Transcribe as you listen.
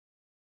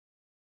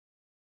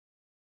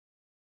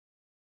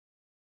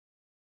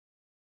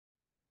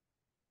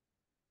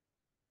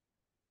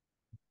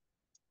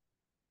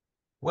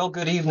Well,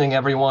 good evening,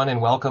 everyone, and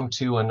welcome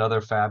to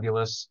another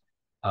fabulous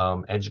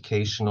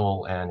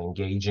educational and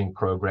engaging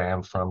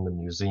program from the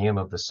Museum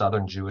of the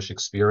Southern Jewish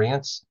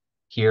Experience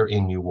here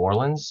in New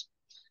Orleans.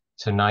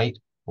 Tonight,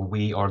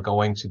 we are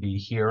going to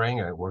be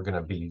we're going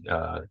to be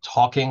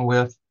talking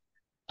with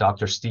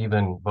Dr.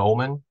 Steven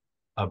Bowman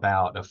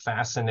about a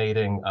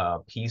fascinating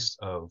piece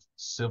of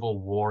Civil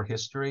War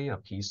history, a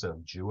piece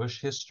of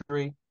Jewish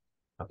history,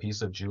 a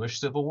piece of Jewish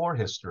Civil War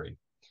history.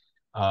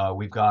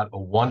 We've got a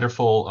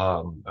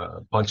wonderful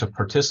bunch of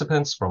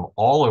participants from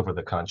all over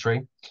the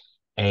country,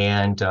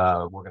 and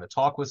we're going to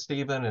talk with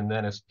Stephen. And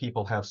then, if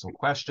people have some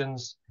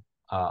questions,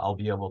 I'll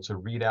be able to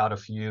read out a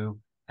few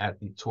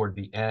toward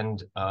the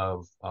end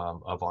of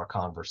our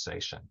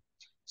conversation.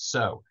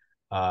 So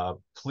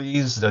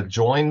please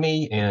join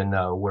me in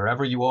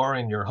wherever you are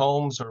in your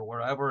homes or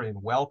wherever in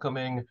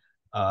welcoming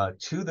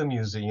to the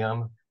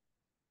museum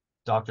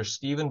Dr.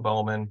 Steven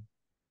Bowman,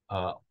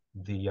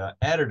 the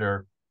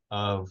editor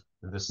of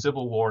the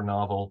Civil War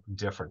novel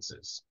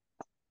Differences.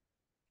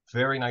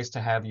 Very nice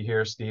to have you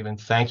here, Stephen.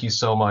 Thank you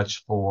so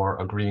much for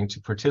agreeing to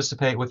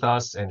participate with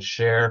us and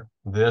share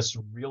this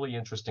really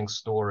interesting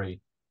story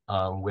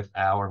with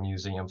our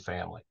museum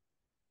family.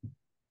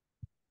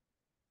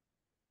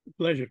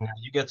 Pleasure. Now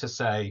you get to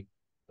say,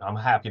 I'm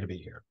happy to be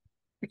here.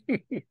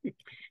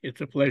 It's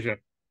a pleasure.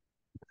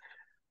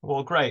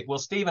 Well, great. Well,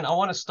 Stephen, I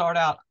want to start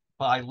out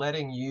by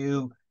letting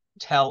you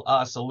tell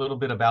us a little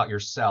bit about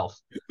yourself,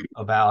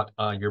 about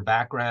your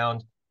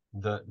background,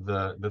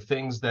 the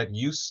things that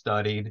you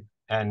studied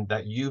and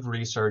that you've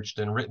researched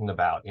and written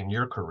about in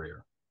your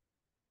career.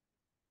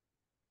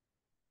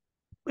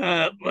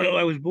 Well,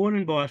 I was born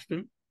in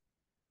Boston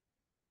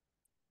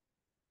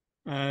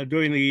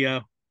during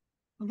the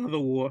another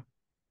war,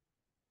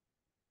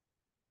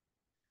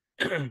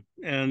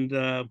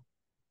 and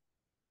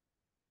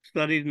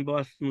studied in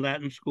Boston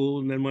Latin School,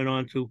 and then went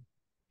on to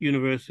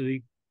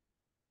university.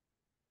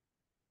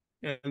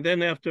 And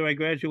then after I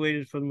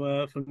graduated from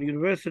the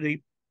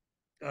university,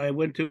 I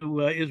went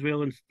to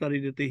Israel and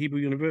studied at the Hebrew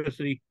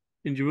University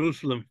in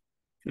Jerusalem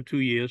for 2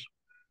 years,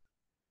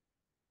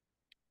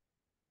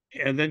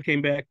 and then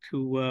came back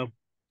to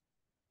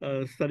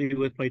study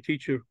with my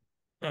teacher,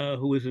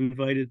 who was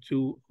invited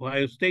to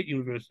Ohio State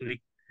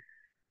University,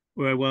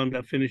 where I wound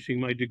up finishing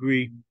my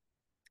degree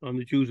on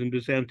the Jews in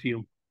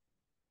Byzantium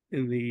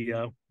in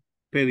the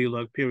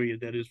Paleolog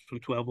period, that is from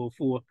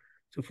 1204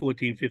 to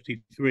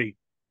 1453.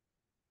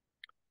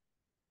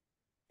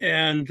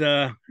 And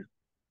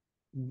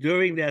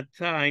during that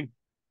time,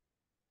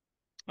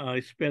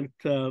 I spent,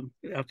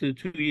 after the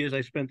 2 years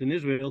I spent in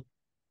Israel,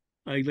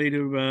 I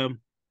later,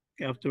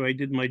 after I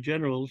did my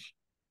generals,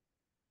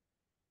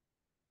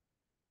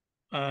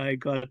 I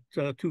got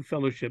 2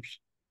 fellowships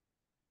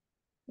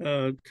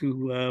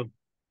to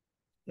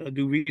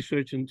do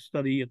research and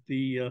study at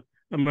the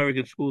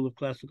American School of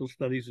Classical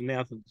Studies in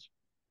Athens,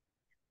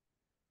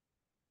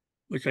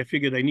 which I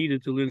figured I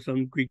needed to learn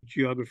some Greek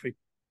geography,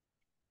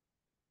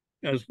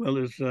 as well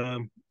as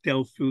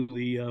delve through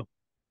the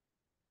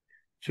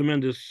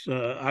tremendous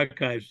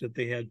archives that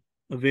they had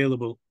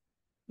available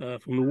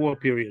from the war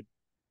period.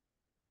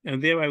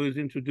 And there I was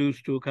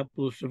introduced to a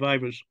couple of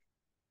survivors,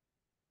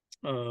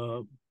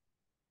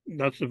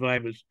 not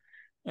survivors,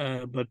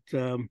 but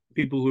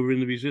people who were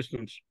in the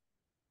resistance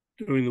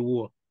during the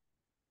war.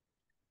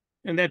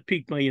 And that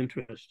piqued my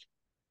interest.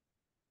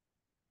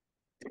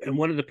 And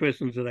one of the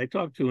persons that I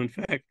talked to, in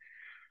fact,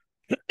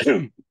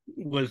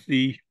 was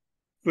the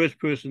first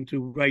person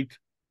to write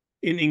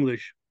in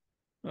English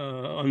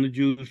on the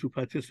Jews who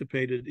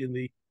participated in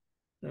the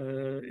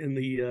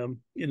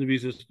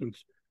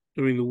resistance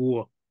during the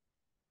war.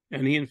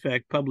 And he, in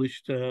fact,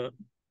 published a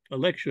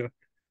lecture,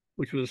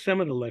 which was a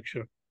seminal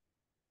lecture,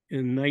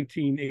 in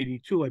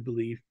 1982, I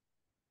believe.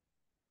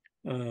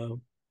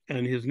 And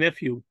his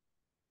nephew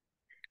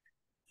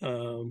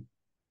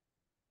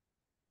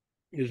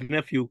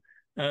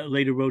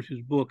later wrote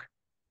his book,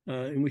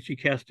 in which he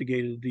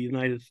castigated the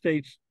United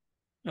States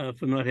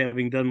for not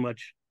having done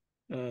much,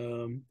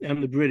 and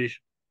the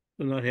British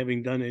for not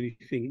having done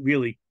anything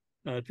really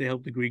to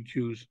help the Greek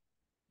Jews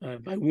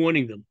by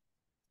warning them.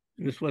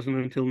 And this wasn't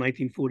until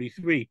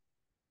 1943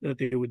 that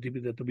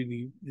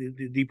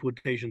the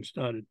deportation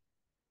started.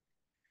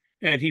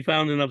 And he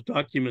found enough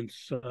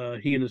documents.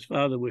 He and his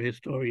father were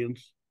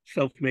historians,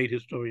 self-made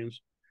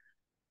historians,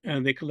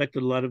 and they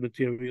collected a lot of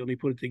material. And he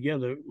put it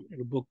together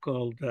in a book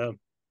called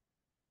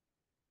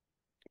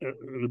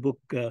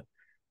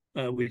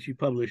which he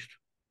published,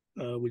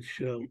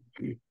 which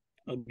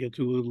I'll get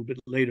to a little bit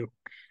later.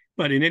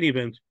 But in any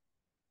event,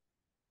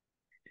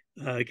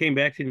 I came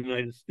back to the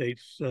United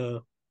States,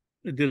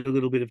 did a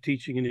little bit of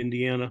teaching in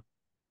Indiana,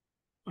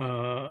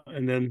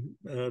 and then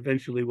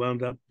eventually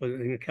wound up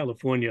in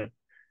California,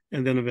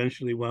 and then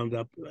eventually wound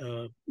up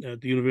at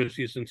the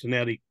University of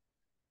Cincinnati,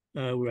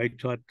 where I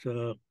taught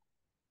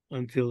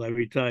until I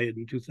retired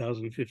in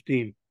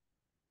 2015.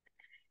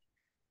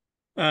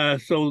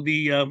 So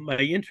my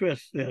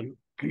interest then,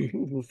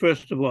 well,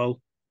 first of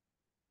all,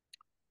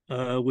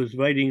 was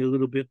writing a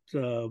little bit,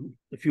 a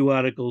few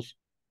articles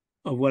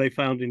of what I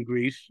found in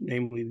Greece,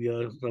 namely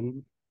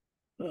some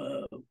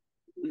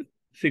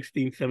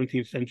 16th,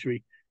 17th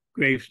century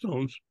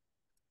gravestones.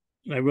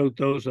 And I wrote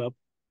those up,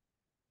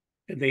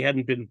 and they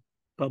hadn't been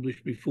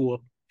published before.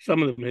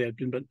 Some of them had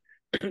been, but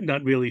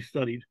not really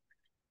studied.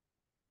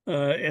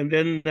 And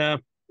then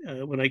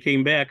when I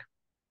came back,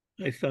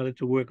 I started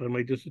to work on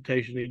my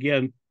dissertation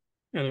again,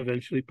 and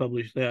eventually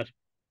published that,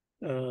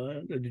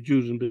 The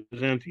Jews in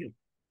Byzantium.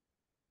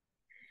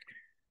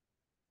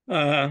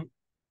 And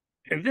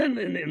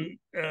then,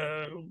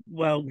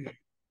 while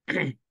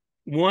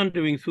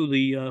wandering through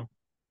the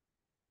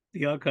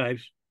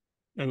archives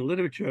and the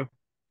literature,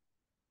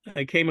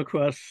 I came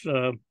across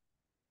the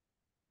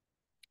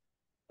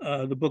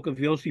book of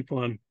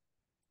Yosipon,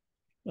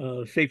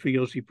 Sefer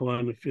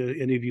Yosipon, if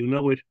any of you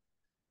know it.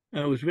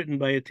 It was written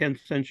by a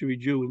 10th century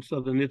Jew in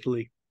southern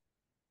Italy,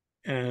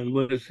 and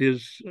was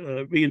his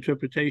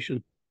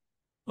reinterpretation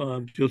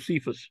of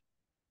Josephus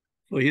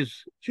for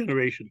his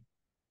generation.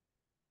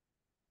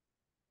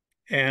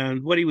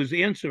 And what he was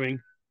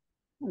answering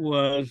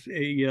was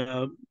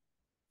a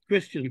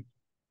Christian,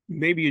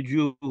 maybe a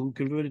Jew who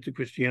converted to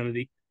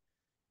Christianity,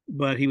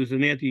 but he was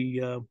an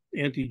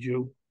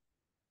anti-Jew.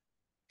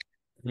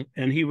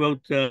 And he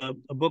wrote a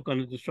book on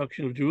the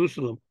destruction of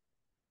Jerusalem,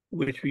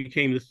 which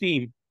became the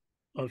theme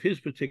of his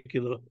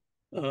particular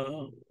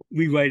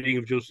rewriting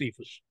of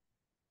Josephus.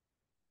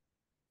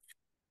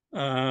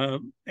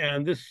 And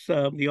this,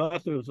 the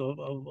author of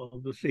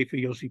the Sefer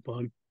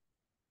Yosipon,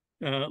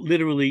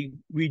 literally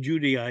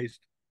re-Judaized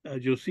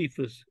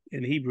Josephus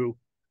in Hebrew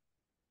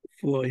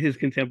for his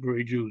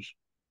contemporary Jews.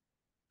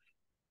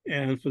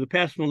 And for the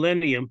past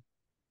millennium,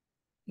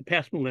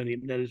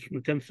 that is from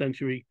the 10th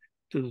century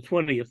to the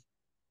 20th,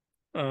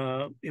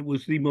 it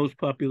was the most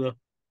popular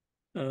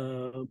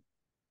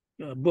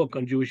book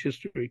on Jewish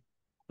history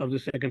of the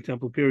Second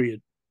Temple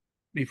period,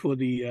 before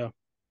the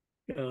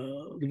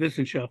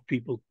Wissenschaft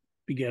people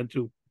began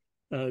to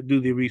do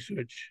their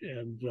research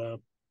and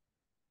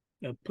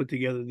put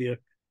together their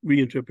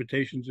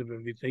reinterpretations of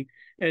everything.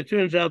 And it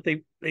turns out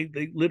they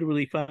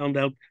literally found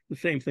out the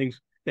same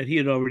things that he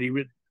had already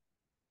written.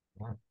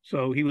 Wow.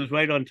 So he was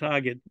right on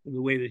target in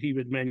the way that he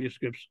read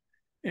manuscripts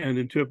and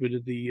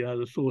interpreted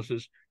the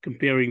sources,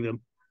 comparing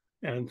them.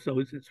 And so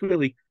it's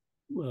really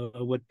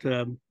what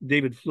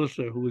David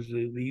Flusser, who was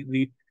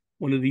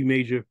one of the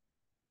major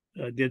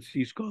Dead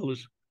Sea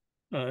scholars,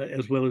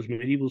 as well as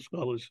medieval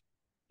scholars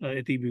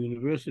at Hebrew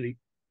University,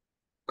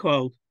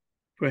 called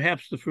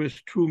perhaps the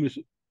first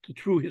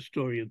true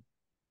historian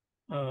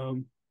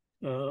of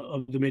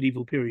the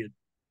medieval period.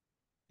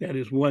 That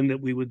is one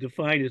that we would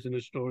define as an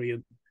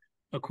historian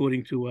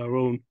according to our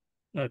own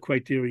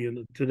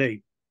criterion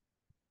today.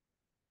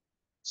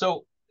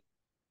 So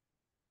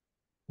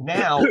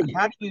now,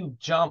 how do you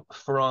jump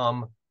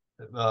from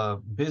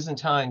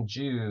Byzantine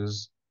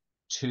Jews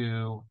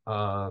to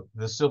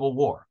the Civil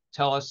War?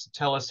 Tell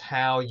us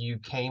how you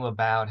came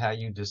about, how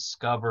you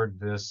discovered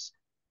this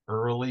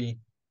early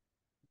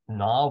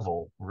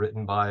novel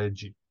written by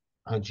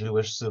a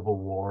Jewish Civil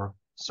War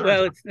surgeon.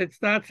 Well, it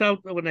starts out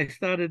when I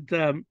started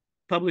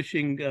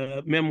publishing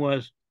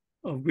memoirs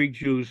of Greek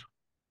Jews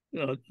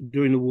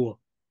during the war.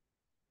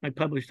 I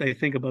published, I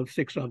think, about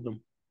 6 of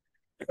them.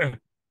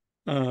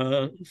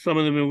 Some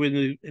of them were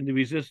in the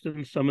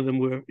resistance, some of them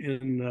were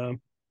in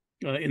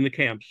the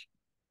camps.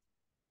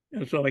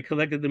 And so I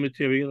collected the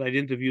material. I'd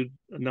interviewed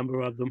a number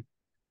of them,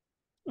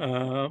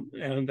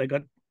 and I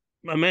got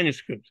a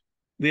manuscript,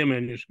 their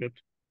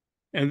manuscript.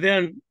 And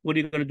then what are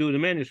you going to do with the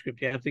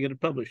manuscript? You have to get it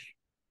published.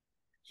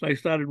 So I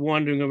started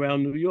wandering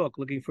around New York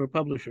looking for a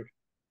publisher.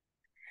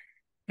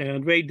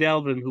 And Ray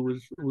Dalvin, who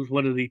was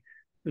one of the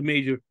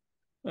major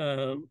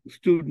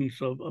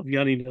students of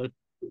Yanina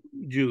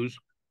Jews,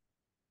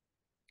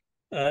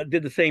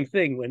 did the same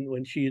thing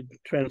when she had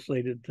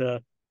translated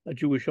a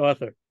Jewish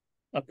author,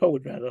 a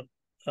poet rather,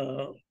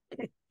 of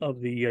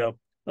the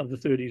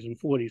 30s and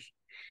 40s.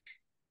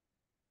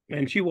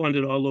 And she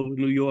wandered all over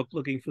New York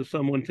looking for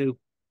someone to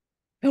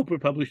help her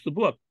publish the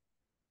book,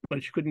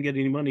 but she couldn't get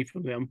any money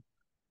from them.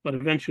 But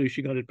eventually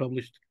she got it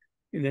published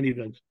in any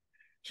event.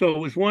 So I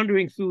was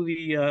wandering through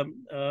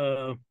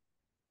the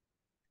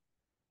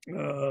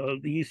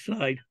East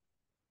Side,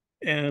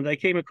 and I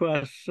came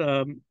across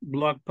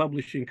Block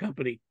Publishing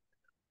Company.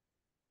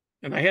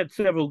 And I had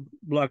several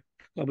Block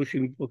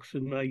Publishing books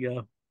in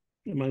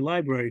my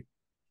library.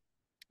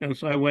 And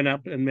so I went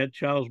up and met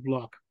Charles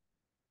Block,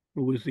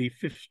 who was the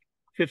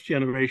fifth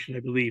generation, I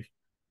believe,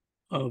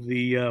 of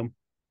the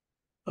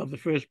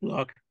first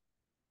Block,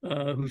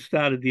 who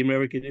started the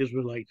American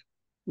Israelite,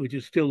 which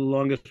is still the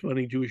longest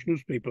running Jewish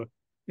newspaper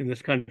in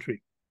this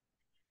country.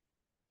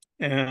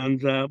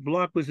 And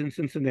Block was in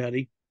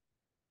Cincinnati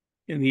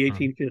in the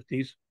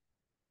 1850s.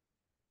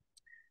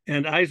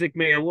 And Isaac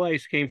Mayer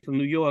Weiss came from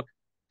New York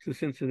to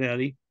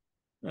Cincinnati,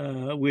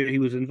 where he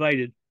was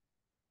invited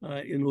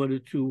in order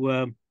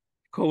to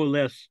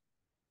coalesce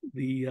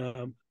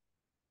the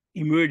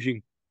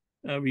emerging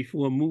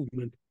reform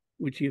movement,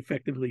 which he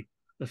effectively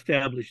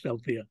established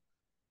out there,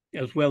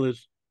 as well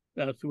as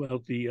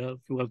throughout the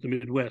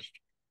Midwest.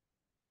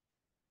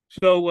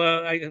 So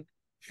I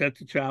said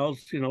to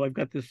Charles, I've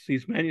got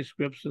these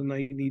manuscripts and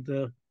I need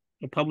a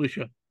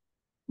publisher.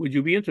 Would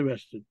you be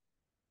interested?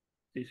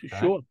 He said, Okay.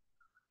 sure.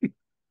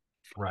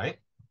 Right.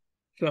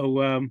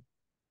 So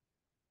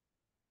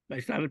I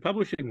started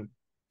publishing them.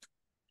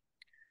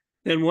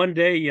 Then one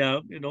day,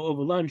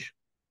 over lunch,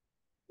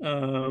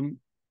 um,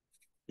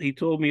 he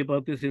told me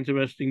about this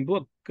interesting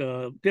book,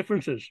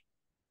 Differences,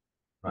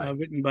 Right.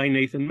 written by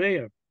Nathan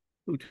Mayer,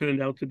 who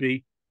turned out to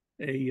be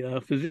a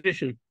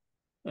physician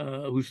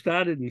who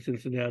started in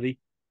Cincinnati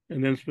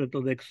and then spent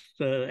the next,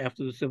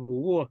 after the Civil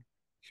War,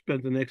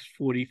 spent the next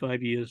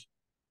 45 years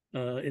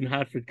in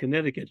Hartford,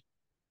 Connecticut,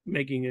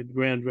 making a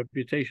grand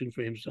reputation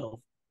for himself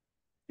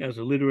as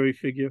a literary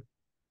figure,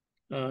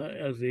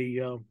 as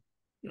a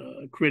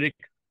critic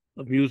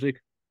of music,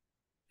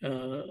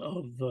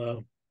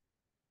 of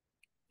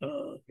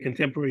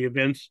contemporary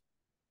events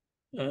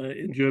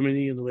in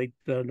Germany in the late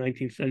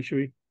 19th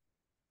century,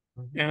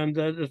 and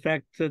the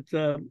fact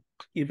that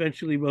he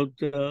eventually wrote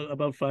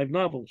about 5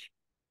 novels,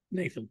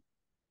 Nathan.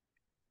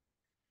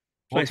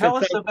 So Well, I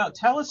said,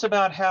 tell us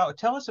about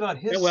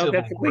yeah, his well,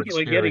 Civil that's War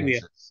we're getting there.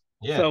 experiences.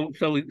 Yeah.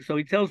 So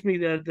he tells me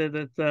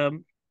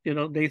that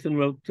Nathan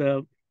wrote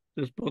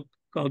this book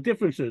called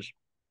Differences,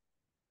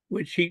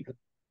 which he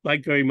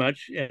liked very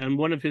much, and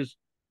one of his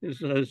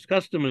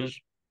customers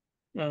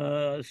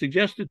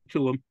suggested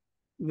to him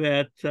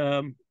that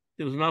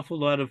there was an awful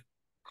lot of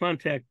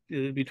contact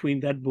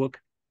between that book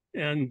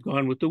and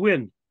Gone with the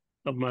Wind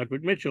of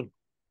Margaret Mitchell.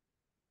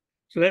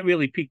 So that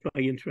really piqued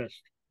my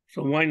interest.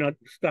 So why not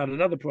start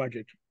another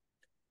project?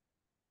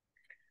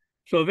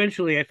 So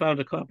eventually I found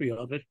a copy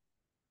of it.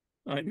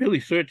 I really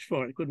searched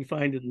for it. I couldn't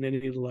find it in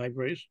any of the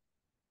libraries.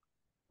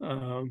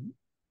 Um,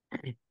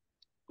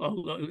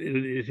 although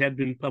it had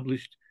been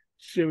published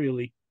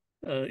serially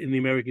in the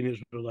American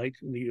Israelite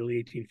in the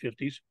early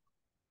 1850s.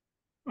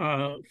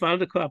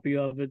 Found a copy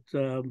of it,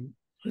 a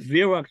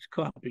Xerox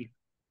copy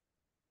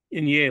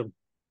in Yale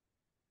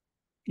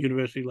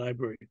University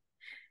Library.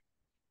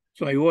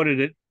 So I ordered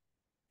it,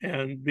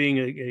 and being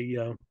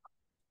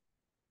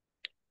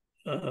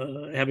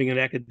having an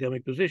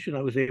academic position,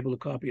 I was able to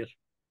copy it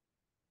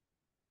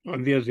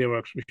on their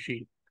Xerox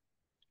machine.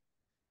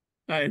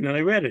 And then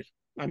I read it.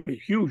 I mean, a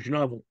huge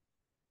novel.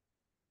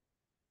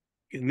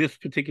 In this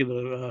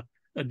particular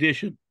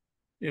edition,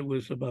 it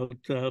was about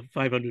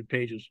 500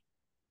 pages.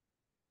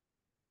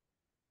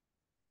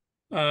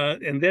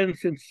 And then,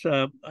 since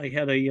I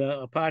had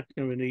a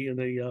partner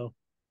in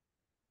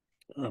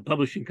a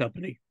publishing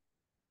company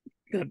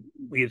that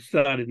we had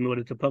started in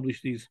order to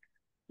publish these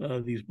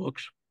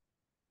books,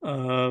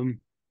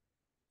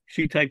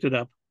 she typed it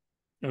up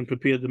and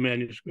prepared the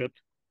manuscript,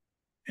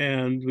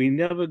 and we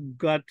never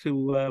got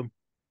to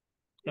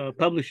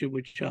publish it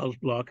with Charles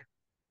Bloch,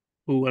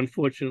 who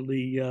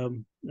unfortunately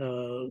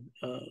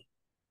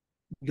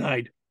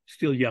died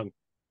still young,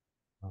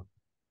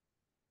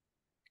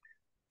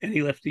 and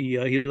he left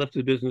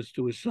the business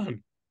to his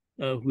son,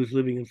 who was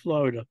living in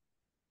Florida,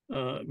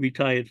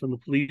 retired from the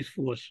police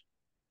force,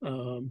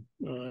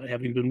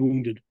 having been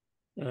wounded,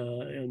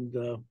 and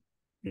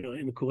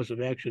in the course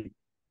of action,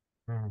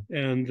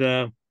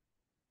 and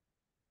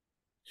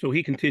so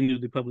he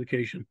continued the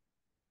publication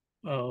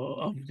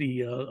of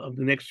the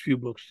next few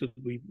books that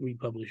we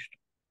published.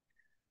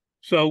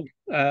 So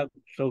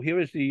here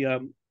is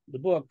the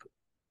book.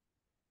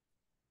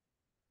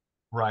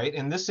 Right.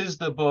 And this is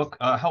the book.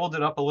 Hold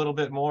it up a little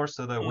bit more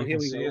so that Oh, we here can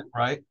we see it. go.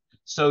 Right.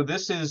 So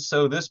this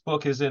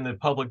book is in the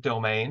public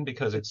domain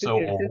because it's so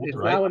old, It's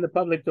right? now in the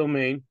public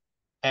domain.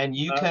 And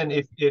you Uh, can,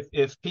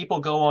 if people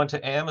go onto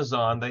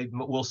Amazon, they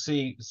will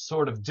see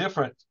sort of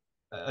different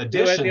there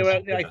editions are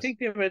of I this. think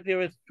there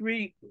are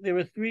three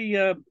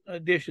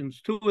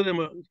editions. Two of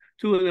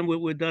them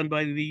were done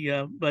by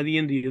the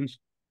Indians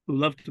who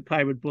loved to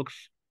pirate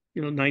books,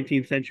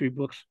 19th century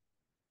books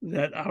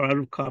that are out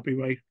of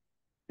copyright,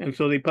 and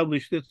so they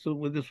published this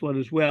with this one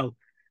as well.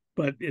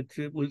 But it's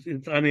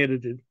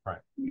unedited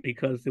Right.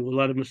 because there were a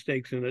lot of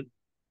mistakes in it,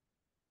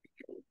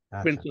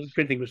 Gotcha.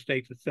 printing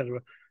mistakes,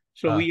 etc.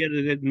 So Uh, we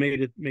edited,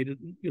 made it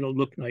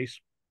look nice.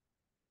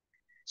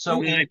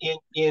 so And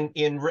then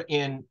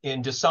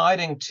in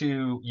deciding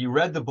you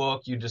read the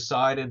book, you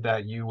decided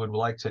that you would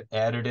like to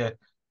edit it.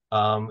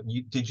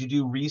 Did you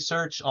do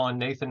research on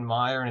Nathan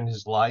Meyer and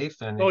his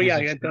life and oh yeah,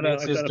 his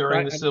experiences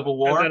during the Civil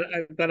I've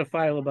War? got a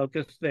file about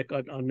this thick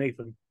on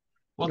Nathan.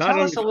 Well, Not tell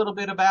only us a little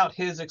bit about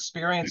his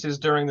experiences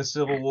during the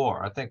Civil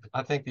War. I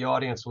think the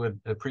audience would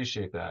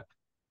appreciate that.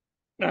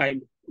 All right.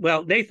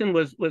 Well, Nathan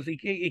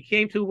he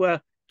came to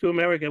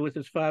America with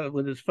his father,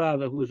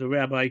 who was a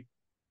rabbi,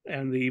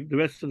 and the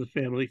rest of the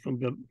family from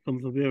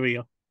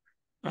Bavaria,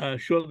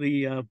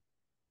 shortly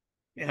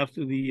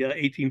after the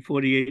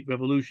 1848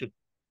 revolution,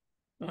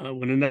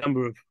 when a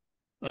number of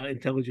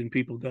intelligent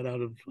people got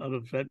out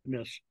of that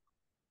mess.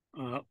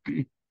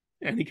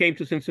 And he came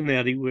to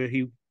Cincinnati, where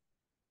he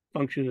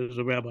functioned as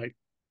a rabbi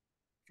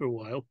for a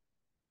while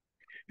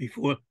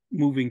before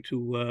moving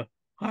to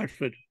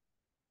Hartford,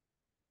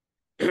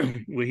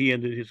 where he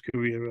ended his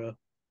career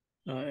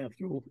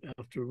after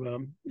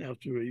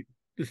a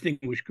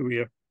distinguished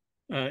career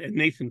and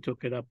Nathan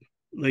took it up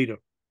later.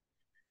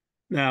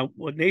 Now,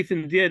 what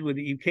Nathan did when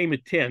he came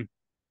at 10,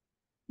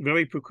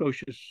 very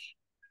precocious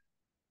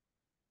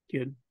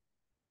kid,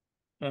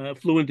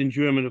 fluent in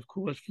German, of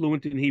course,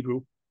 fluent in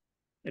Hebrew,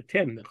 at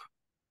 10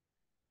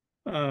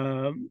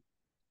 now.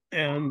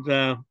 And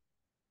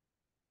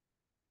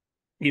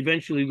he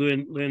eventually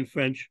learned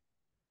French,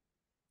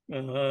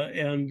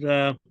 and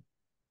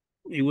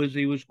he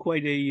was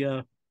quite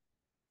an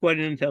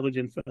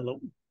intelligent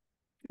fellow,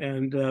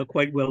 and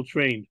quite well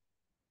trained,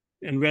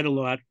 and read a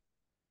lot,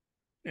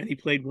 and he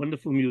played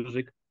wonderful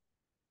music,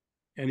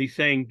 and he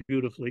sang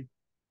beautifully.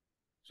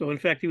 So, in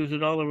fact, he was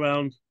an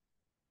all-around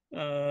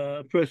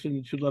person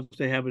that you'd love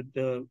to have at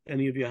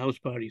any of your house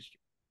parties,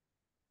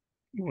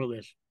 more or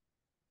less.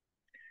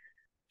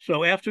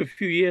 So, after a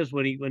few years,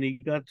 when he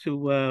got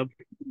to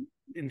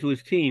into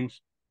his teens,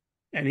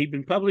 and he'd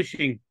been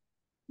publishing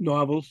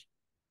novels,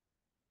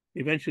 he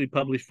eventually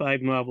published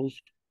 5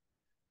 novels,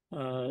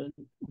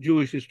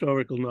 Jewish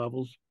historical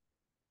novels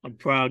on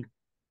Prague,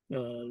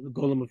 the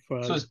Golem of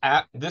Prague. So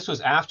this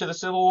was after the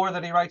Civil War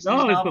that he writes these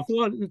novels?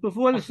 It's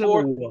before the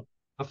Civil War.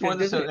 Before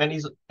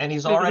the and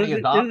he's already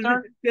a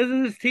doctor? This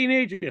is his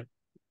teenager.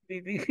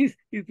 He's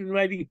been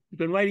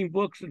writing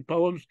books and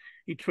poems.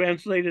 He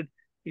translated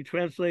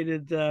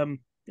a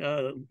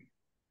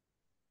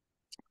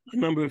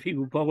number of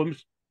Hebrew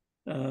poems,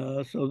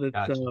 so that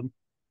gotcha.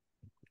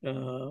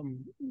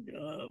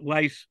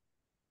 Weiss,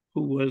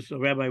 who was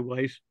Rabbi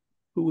Weiss,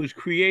 who was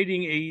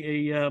creating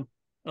a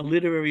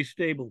literary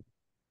stable,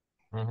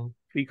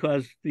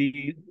 because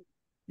the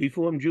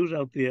Reformed Jews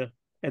out there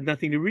had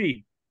nothing to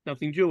read,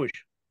 nothing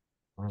Jewish.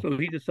 So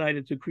he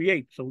decided to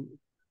create. So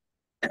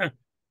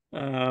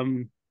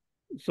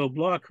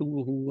Bloch,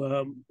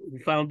 who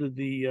founded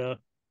the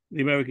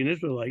American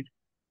Israelite,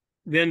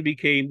 then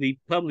became the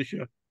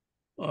publisher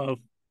of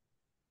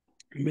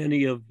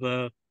many of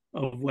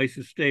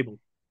Weiss's stable.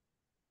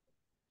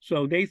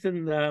 So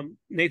Nathan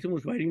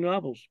was writing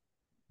novels,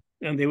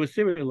 and they were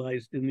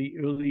serialized in the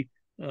early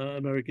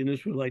American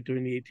Israelite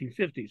during the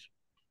 1850s.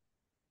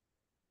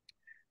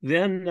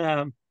 Then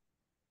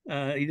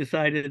he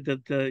decided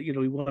that he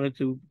wanted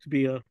to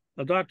be a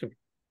doctor.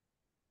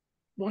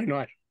 Why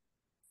not?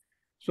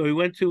 So he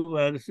went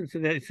to the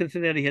Cincinnati.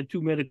 Cincinnati had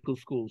 2 medical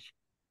schools,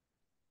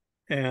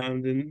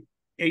 and in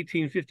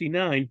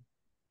 1859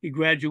 he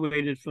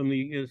graduated from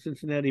the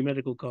Cincinnati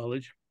Medical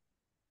College,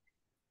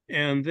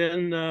 and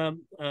then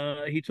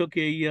he took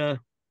an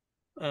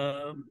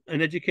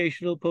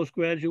educational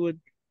postgraduate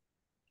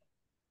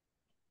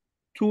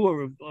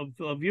tour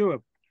of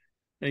Europe,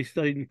 and he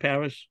studied in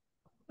Paris,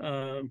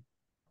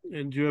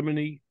 in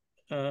Germany,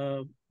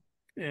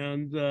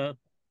 and I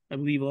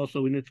believe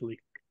also in Italy,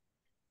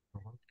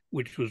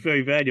 which was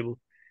very valuable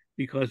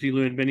because he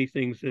learned many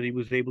things that he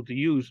was able to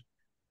use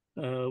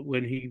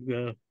when he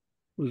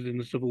was in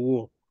the Civil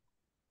War.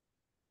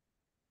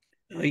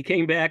 He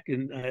came back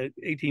in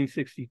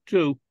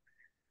 1862,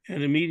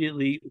 and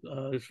immediately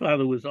his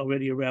father was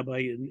already a rabbi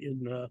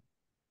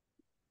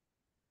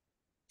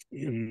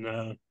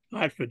in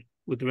Hartford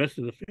with the rest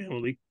of the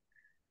family,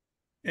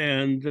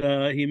 and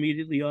he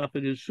immediately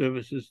offered his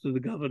services to the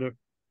governor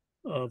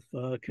of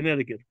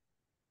Connecticut,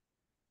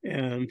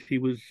 and he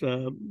was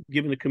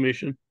given a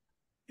commission,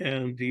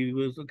 and he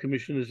was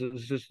commissioned as an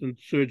assistant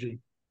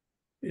surgeon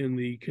in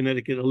the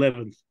Connecticut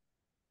 11th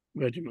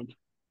Regiment.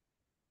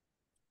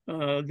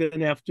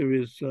 Then, after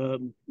his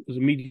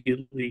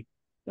immediately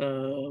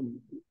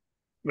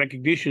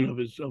recognition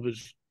of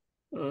his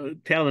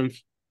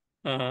talents,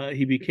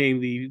 he became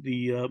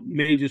the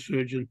major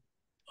surgeon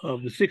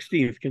of the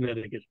 16th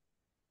Connecticut,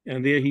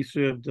 and there he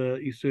served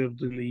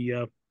in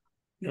the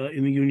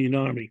Union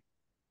Army,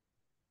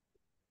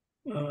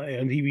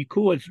 and he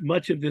records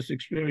much of this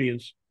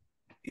experience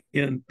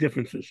in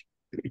differences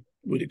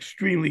with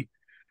extremely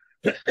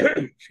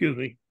excuse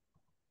me,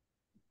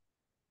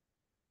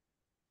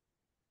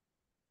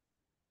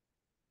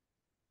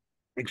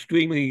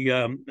 extremely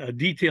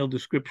detailed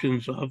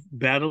descriptions of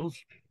battles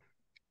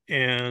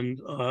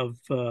and of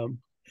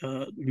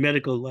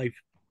medical life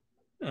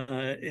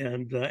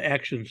and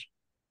actions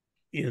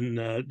during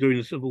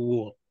the Civil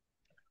War,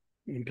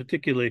 in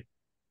particular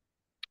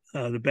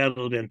the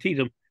Battle of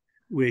Antietam,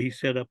 where he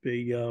set up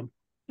a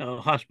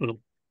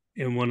hospital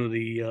in one of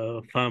the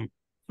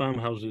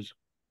farmhouses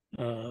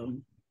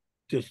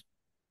just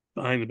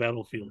behind the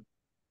battlefield.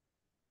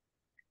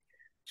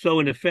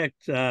 So, in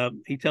effect,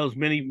 he tells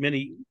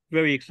many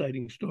very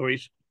exciting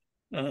stories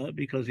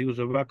because he was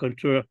a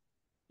raconteur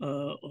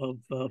of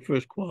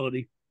first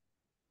quality,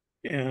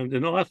 and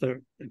an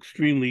author,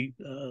 extremely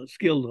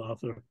skilled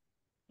author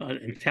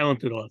and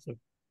talented author,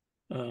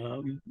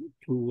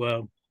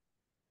 who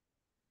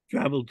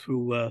traveled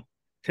through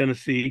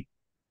Tennessee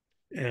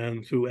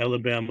and through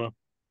Alabama,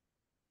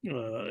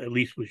 at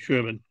least with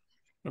Sherman's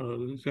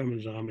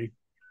army,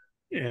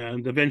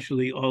 and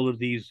eventually all of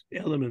these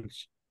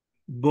elements,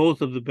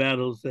 both of the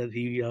battles that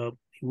he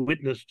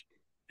witnessed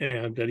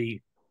and that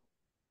he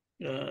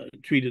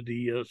treated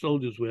the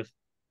soldiers with,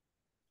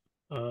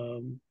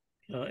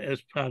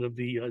 as part of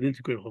an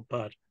integral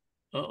part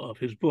of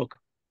his book.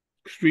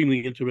 Extremely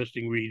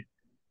interesting read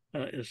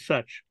as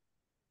such.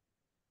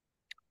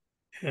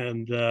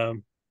 And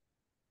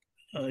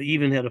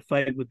even had a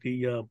fight with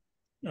the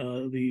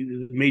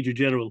major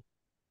general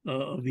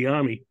of the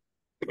army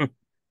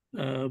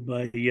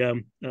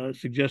by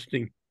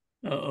suggesting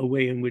a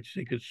way in which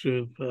they could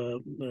serve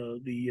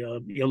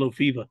the yellow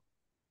fever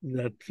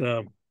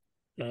that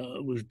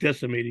was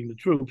decimating the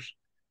troops.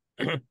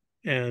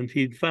 And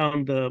he'd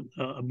found a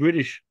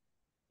British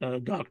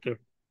doctor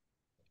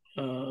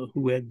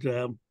who had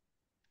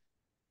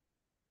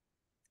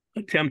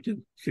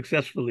attempted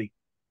successfully,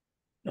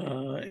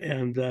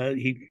 and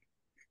he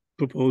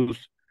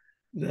proposed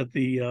that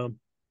the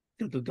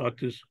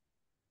doctors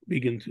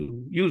begin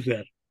to use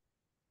that.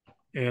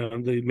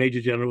 And the major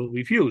general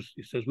refused.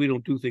 He says, "We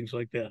don't do things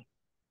like that."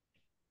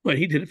 But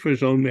he did it for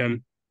his own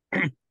men,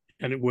 and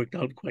it worked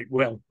out quite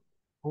well.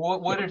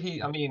 What did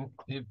he? I mean,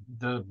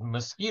 the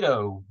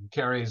mosquito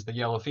carries the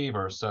yellow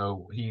fever,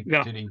 so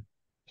Yeah.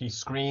 he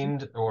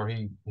screened or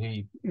he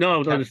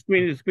No, kept.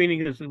 the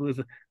screening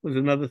was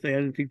another thing. I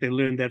didn't think they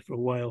learned that for a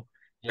while.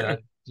 Yeah,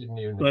 it didn't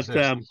even But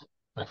exist.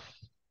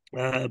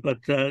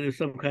 there's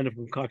some kind of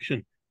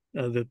concoction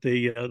that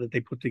they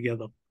put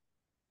together.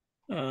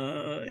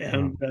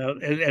 And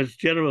as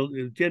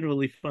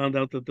generally found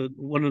out that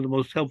one of the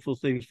most helpful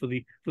things for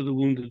the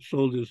wounded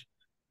soldiers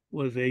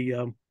was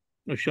a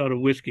shot of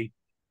whiskey,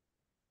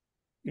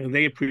 and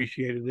they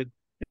appreciated it,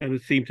 and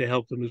it seemed to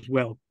help them as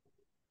well.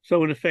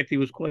 So in effect, he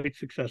was quite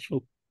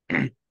successful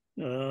in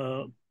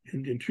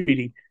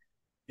treating,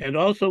 and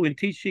also in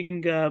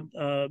teaching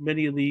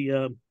many of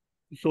the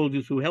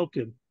soldiers who helped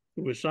him,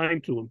 who were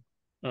assigned to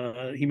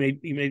him. He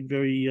made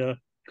very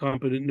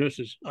competent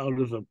nurses out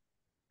of them,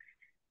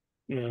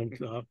 and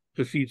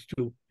proceeds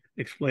to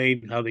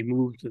explain how they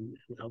moved and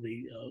how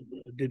they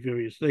did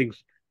various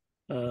things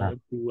to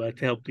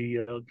help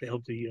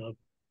the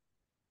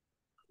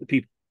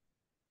people.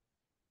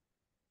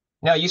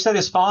 Now, you said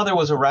his father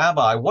was a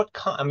rabbi.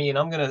 I mean,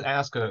 I'm going to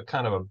ask a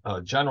kind of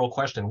a general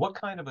question. What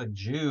kind of a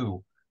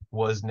Jew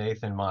was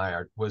Nathan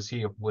Meyer? Was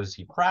he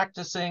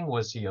practicing?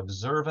 Was he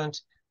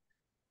observant?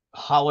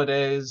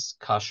 Holidays,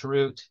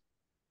 kashrut,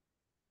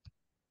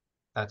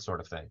 that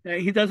sort of thing.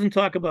 He doesn't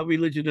talk about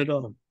religion at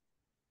all.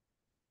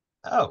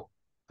 Oh,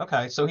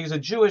 okay. So he's a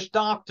Jewish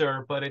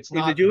doctor, but it's He's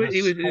a not Jew.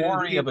 the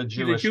story of a He's a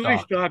Jewish Jewish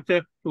doctor.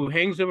 doctor who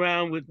hangs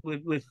around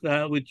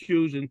with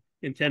Jews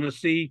in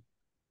Tennessee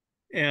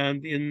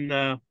and in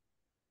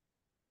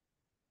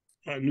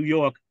New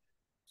York,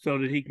 so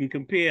that he can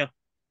compare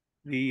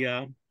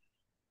the.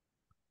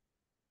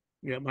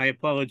 Yeah, my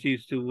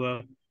apologies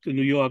to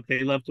New York.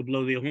 They love to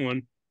blow their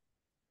horn.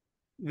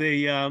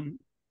 The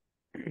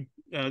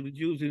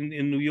Jews in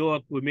New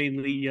York were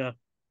mainly uh,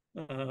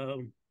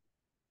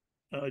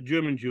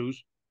 German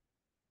Jews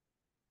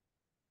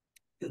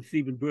that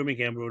Stephen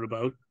Birmingham wrote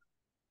about.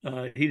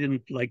 He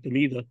didn't like them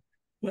either,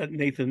 but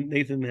Nathan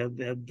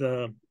had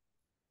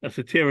a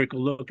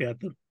satirical look at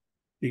them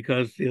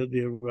because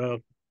their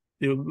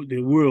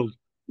world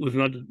was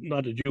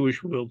not a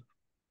Jewish world;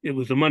 it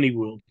was a money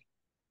world.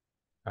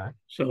 Okay.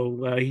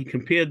 So he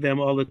compared them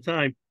all the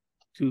time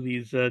to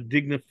these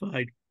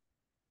dignified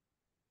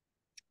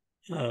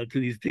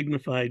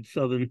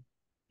Southern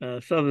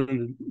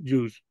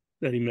Jews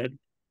that he met,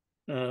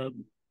 uh,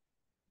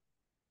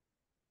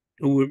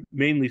 who were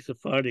mainly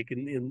Sephardic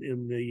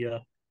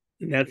in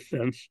that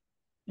sense,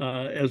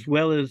 as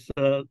well as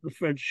the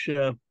French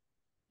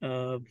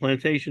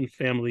plantation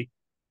family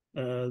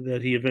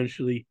that he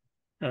eventually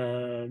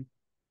uh,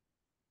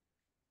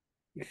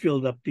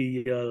 filled up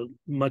the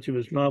much of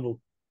his novel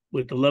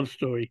with the love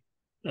story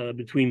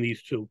between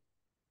these two.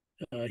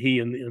 He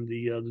and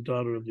the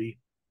daughter of the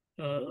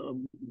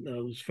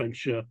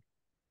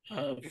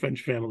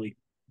French family,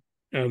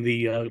 and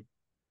the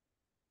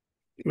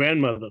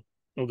grandmother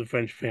of the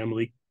French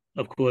family,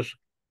 of course,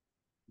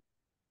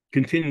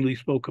 continually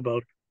spoke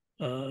about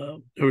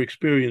her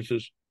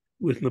experiences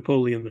with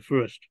Napoleon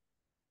I.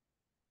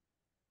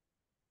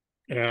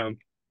 And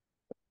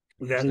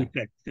that, in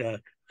fact,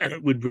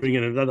 would bring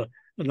in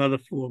another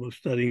form of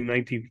studying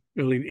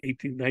early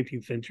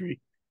 19th century.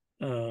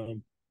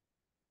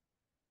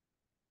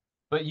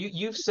 But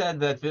you've said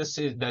that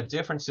that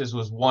Differences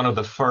was one of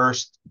the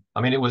first.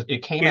 I mean,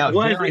 it came It out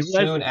was very it was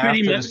soon pretty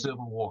after the much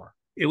Civil War,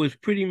 it was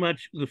pretty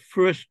much the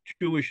first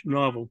Jewish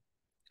novel,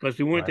 because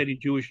there weren't right? any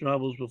Jewish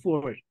novels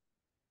before it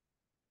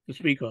to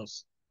speak of.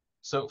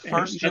 So And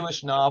first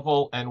Jewish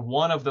novel and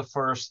one of the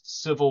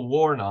first Civil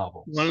War one of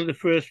novels, the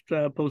first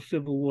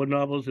post-Civil War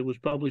novels. It was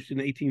published in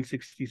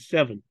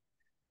 1867.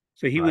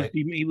 So right?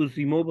 he was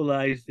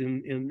demobilized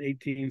in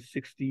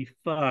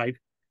 1865,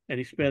 and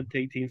he spent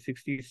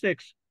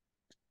 1866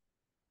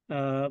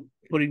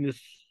 putting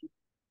this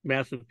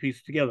massive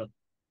piece together.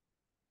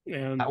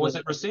 And How was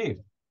it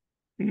received?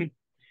 mhm.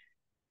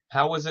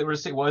 How was it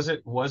received? Was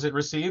it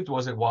received?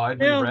 Was it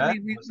widely Well, read?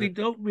 we, Was we it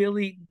don't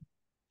really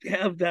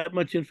have that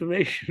much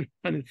information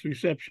on its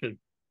reception.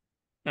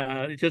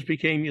 It just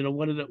became,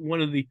 one of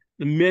the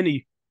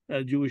many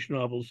Jewish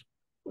novels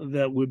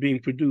that were being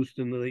produced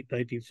in the late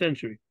 19th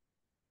century.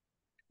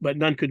 but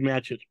none could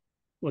match it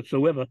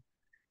whatsoever,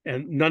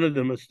 and none of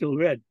them are still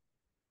read.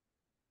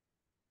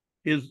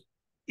 His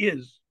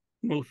is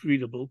most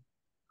readable,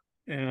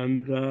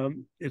 and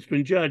it's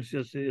been judged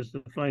as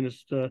the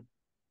finest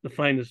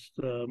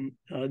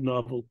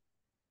novel,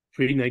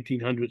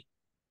 pre-1900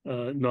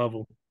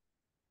 novel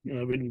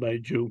written by a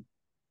Jew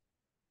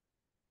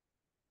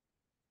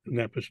from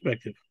that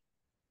perspective.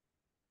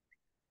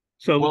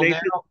 So well, now,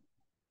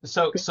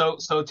 so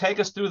take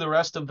us through the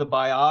rest of the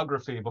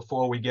biography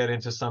before we get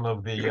into some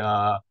of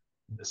the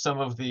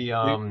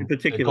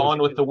particulars.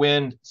 Gone with the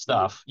Wind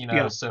stuff.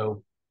 Yeah.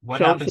 So what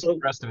So happens to the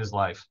rest of his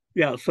life?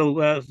 yeah.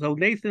 So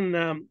Nathan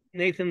in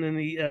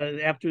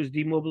the after his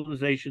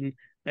demobilization,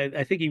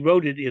 I think he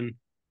wrote it in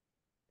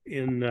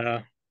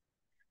in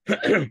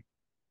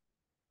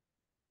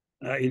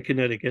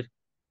Connecticut,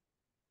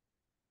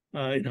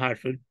 in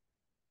Hartford,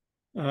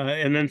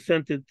 and then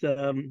sent it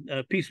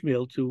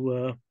piecemeal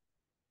to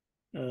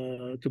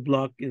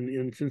Block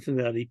in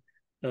Cincinnati,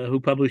 who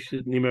published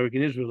it in the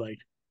American Israelite.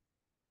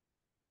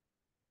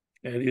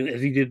 And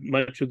as he did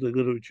much of the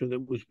literature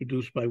that was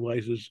produced by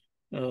Wise's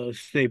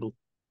stable.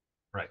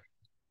 Right.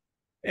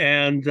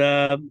 And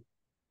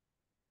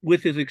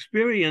with his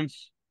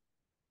experience,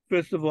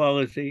 first of all,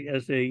 as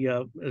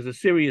a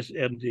serious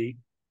MD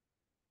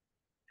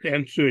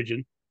and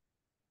surgeon,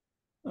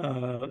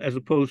 as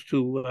opposed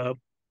to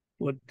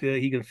what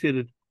he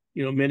considered,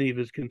 many of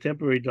his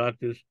contemporary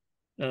doctors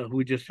who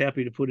were just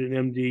happy to put an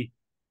MD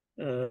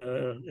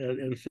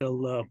and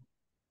sell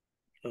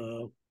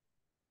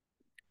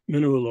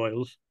mineral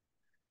oils,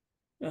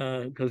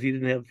 because he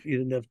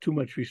didn't have too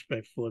much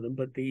respect for them.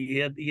 But he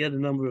had a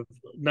number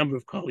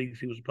of colleagues.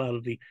 He was part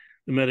of the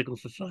medical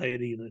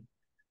society and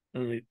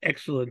an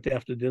excellent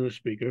after dinner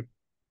speaker,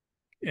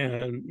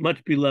 and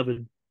much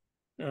beloved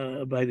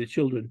by the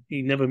children.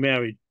 He never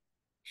married,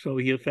 so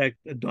he in fact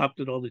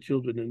adopted all the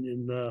children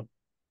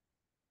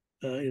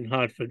in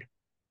Hartford.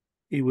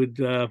 He would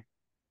go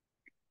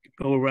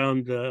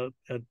around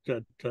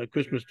at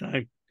Christmas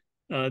time,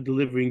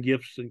 delivering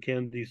gifts and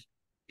candies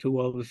to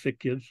all the sick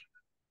kids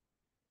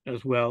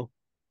as well.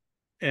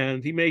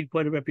 And he made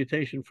quite a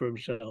reputation for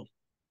himself.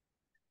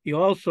 He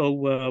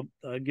also,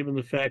 given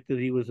the fact that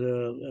he was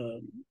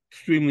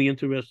extremely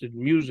interested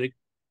in music,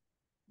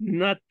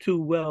 not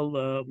too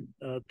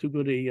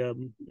good a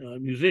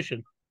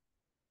musician,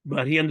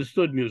 but he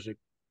understood music.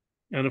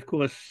 And of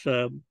course,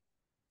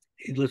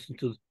 he listened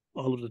to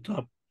all of the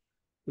top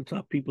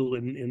people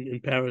in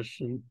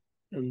Paris and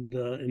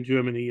in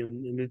Germany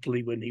and in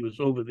Italy when he was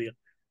over there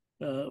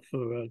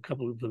for a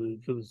couple of the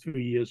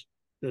 3 years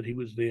that he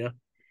was there.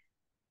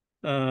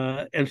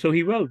 And so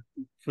he wrote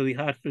for the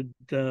Hartford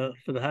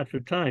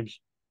Times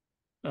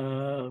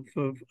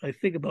for I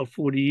think about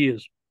 40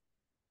 years,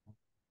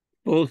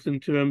 both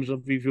in terms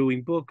of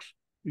reviewing books,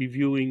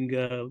 reviewing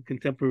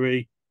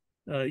contemporary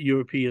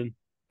European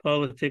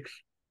politics,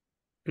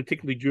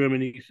 particularly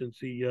Germany, since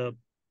he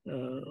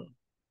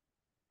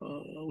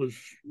was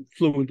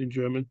fluent in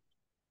German,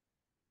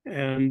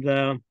 and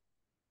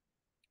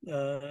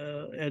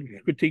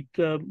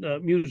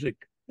critiqued music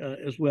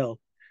as well,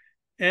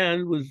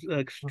 and was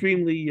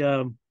extremely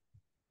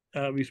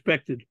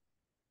respected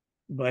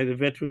by the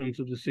veterans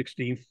of the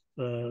 16th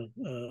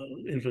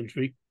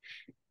Infantry,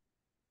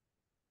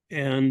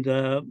 and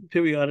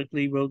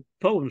periodically wrote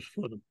poems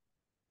for them.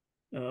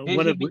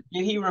 Did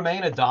he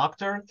remain a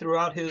doctor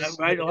throughout his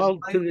right his all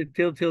life?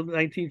 till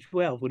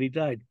 1912 when he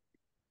died.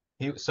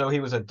 So he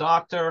was a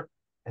doctor.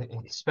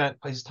 He spent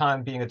his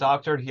time being a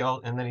doctor.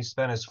 And then he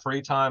spent his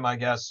free time, I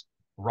guess,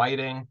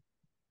 writing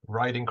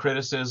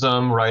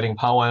criticism, writing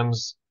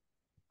poems,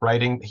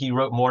 writing. He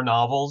wrote more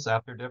novels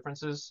after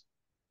Differences.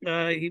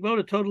 He wrote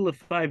a total of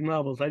 5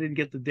 novels. I didn't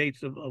get the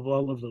dates of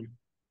all of them.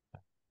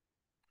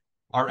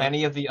 Are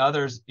any of the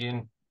others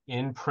in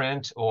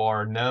print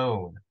or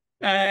known?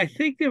 I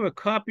think there were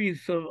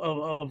copies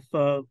of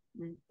them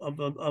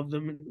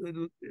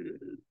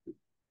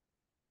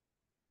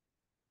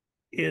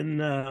in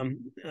the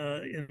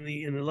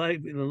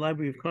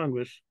Library of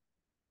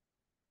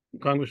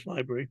Congress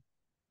Library,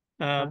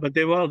 but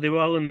they were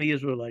all in the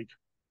Israelite.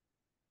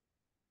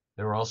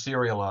 They were all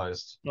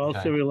serialized. All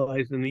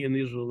serialized in the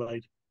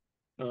Israelite.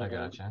 I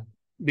gotcha.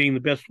 Being the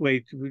best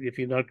way to, if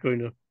you're not going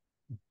to.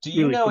 Do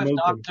you know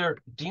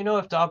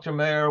if Dr.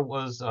 Mayer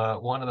was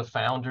one of the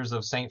founders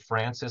of St.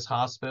 Francis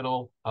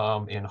Hospital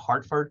in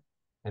Hartford?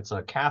 It's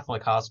a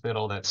Catholic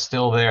hospital that's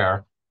still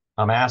there.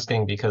 I'm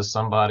asking because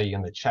somebody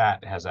in the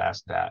chat has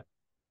asked that.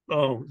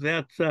 Oh,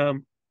 that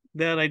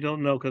I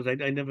don't know, because I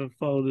never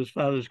followed his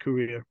father's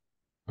career.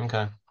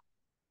 Okay.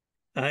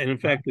 And in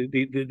fact,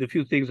 the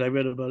few things I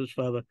read about his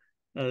father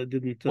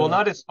didn't. Well,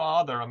 not his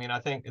father. I mean, I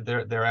think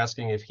they're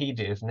asking if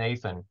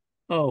Nathan.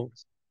 Oh.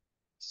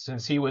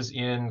 Since he was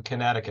in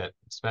Connecticut,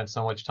 spent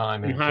so much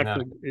time in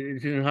Hartford. Connecticut.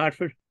 Is he in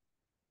Hartford?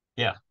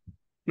 Yeah.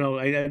 No,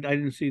 I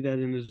didn't see that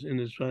in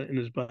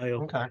his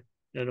bio. Okay.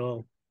 At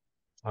all.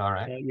 All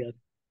right. Yet.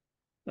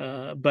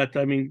 But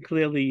I mean,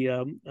 clearly,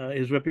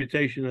 his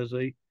reputation as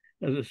a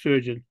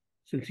surgeon,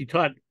 since he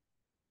taught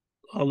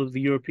all of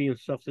the European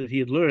stuff that he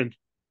had learned.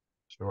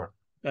 Sure.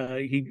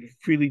 he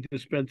freely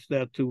dispensed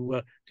that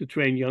to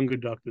train younger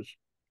doctors.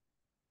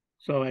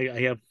 So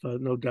I have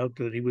no doubt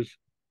that he was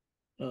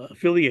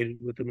affiliated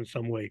with them in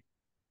some way.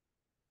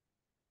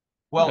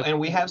 Well, and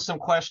we have some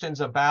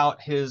questions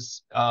about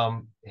his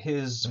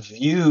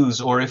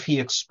views, or if he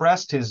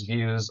expressed his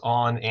views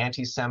on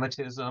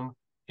anti-Semitism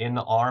in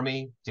the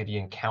army. Did he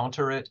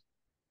encounter it?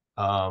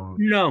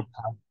 No,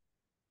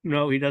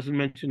 no, he doesn't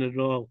mention it at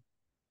all.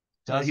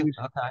 He Doesn't was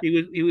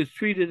okay. he was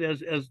treated as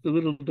the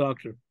little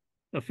doctor,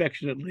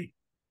 affectionately,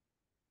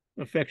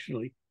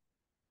 affectionately.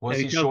 Was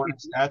And he short in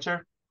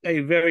stature?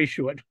 a very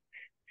short.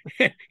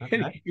 And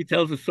Okay. he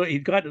tells us so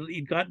he'd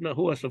gotten a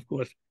horse, of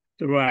course,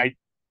 to ride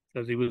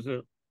because he was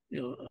a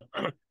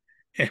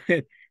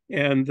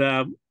and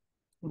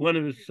one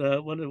of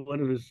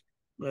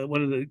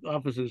the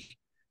officers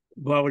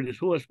borrowed his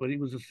horse, but he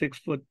was a 6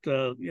 foot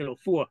 4, Yeah.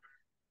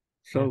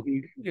 so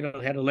he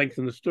had to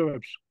lengthen the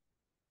stirrups.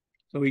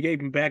 So he gave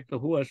him back the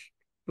horse,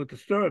 but the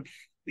stirrups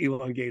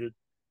elongated.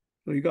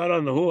 So he got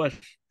on the horse,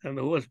 and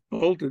the horse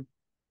bolted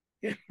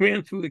and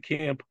ran through the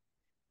camp,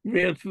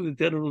 ran through the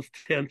general's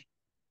tent,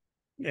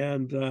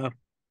 and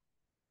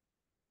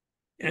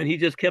he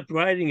just kept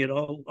riding it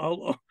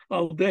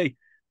all day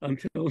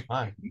until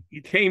Right.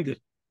 he tamed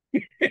it.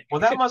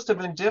 Well, that must have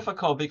been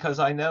difficult because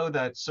I know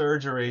that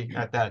surgery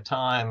at that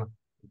time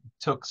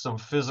took some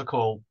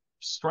physical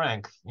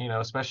strength,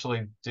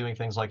 especially doing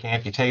things like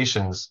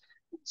amputations.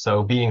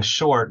 So being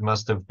short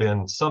must have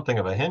been something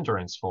of a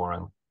hindrance for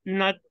him.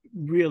 Not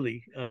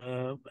really.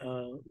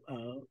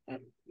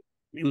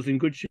 He was in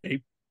good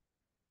shape,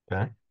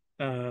 Okay.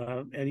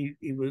 and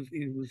he was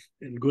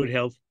in good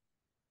health,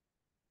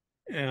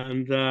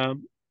 and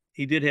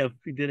he did have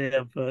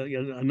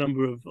a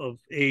number of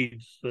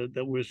aides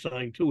that were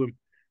assigned to him,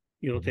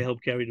 to Mhm.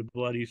 help carry the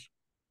bodies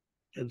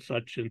and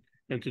such, and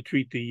to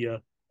treat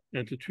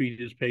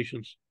his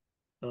patients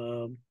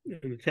in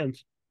the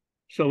tents.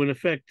 So in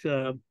effect,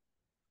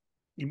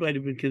 he might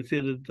have been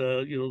considered,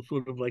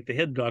 sort of like the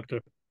head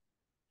doctor,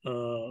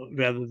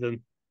 rather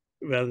than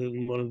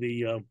one of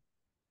the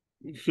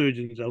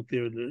surgeons out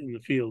there in the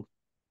field.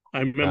 I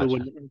remember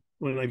Gotcha.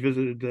 when I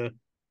visited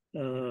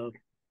uh,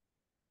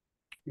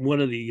 one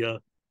of the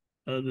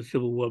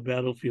Civil War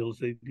battlefields.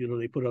 They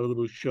put out a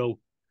little show,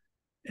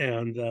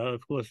 and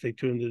of course they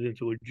turned it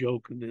into a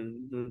joke.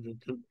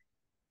 And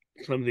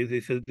somebody,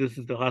 they said this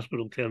is the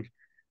hospital tent,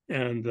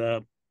 and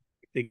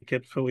they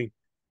kept throwing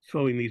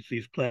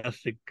these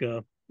plastic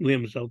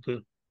limbs out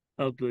the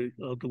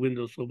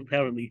window. So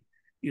apparently,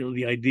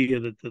 the idea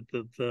that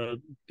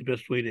the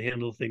best way to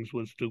handle things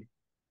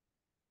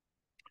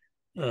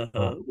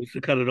Huh. was to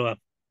cut it off,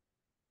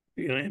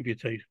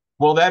 amputate.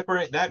 Well,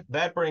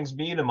 that brings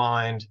me to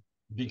mind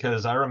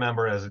because I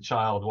remember as a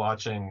child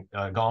watching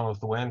Gone with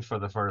the Wind for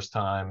the first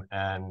time,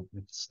 and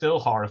it's still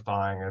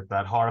horrifying,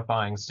 that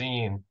horrifying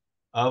scene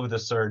of the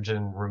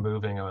surgeon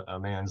removing a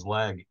man's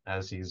leg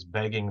as he's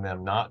begging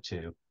them not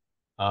to.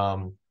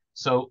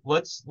 So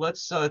let's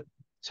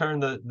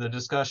turn the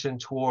discussion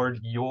toward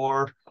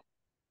your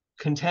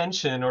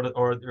contention,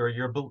 or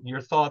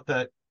your thought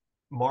that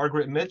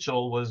Margaret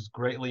Mitchell was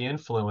greatly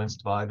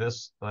influenced by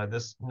this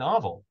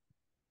novel.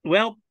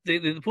 Well,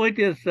 the point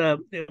is,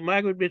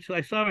 Margaret Mitchell.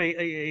 I saw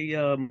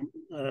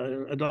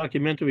a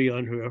documentary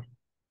on her,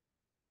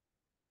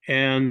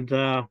 and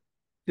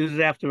this is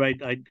after I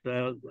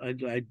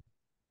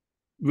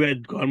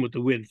read Gone with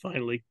the Wind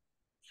finally.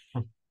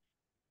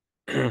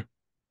 um,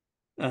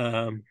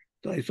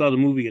 I saw the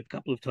movie a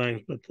couple of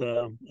times, but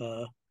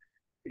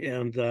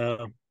and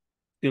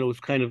was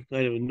kind of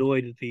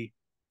annoyed at the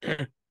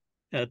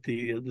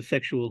the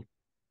sexual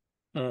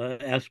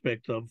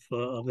aspect of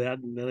that,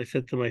 and then I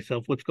said to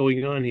myself, "What's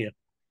going on here?"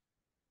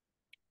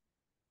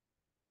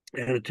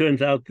 And it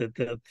turns out that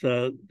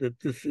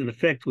this, in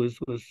effect, was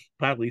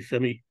partly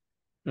semi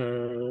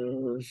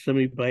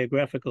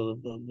biographical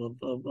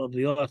of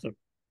the author.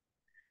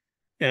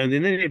 And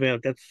in any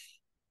event, that's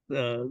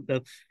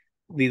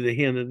neither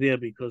here nor there,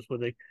 because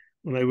when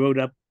I wrote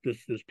up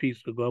this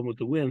piece to Gone with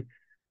the Wind,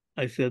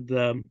 I said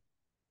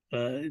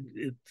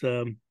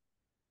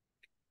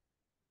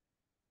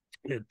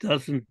it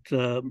doesn't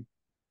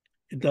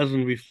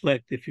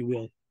reflect, if you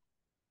will,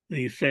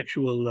 the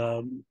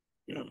sexual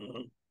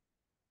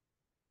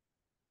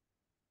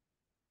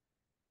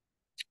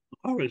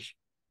horrors,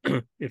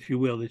 if you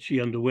will, that she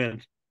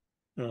underwent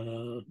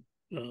uh,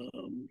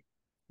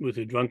 with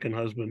her drunken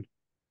husband,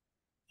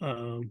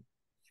 um,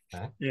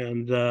 Okay.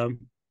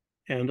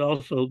 and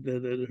also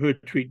her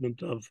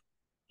treatment of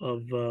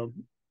uh,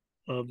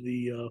 of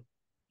the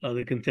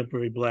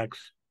contemporary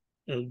blacks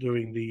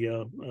during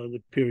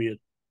the period.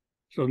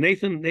 So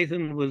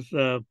Nathan was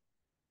an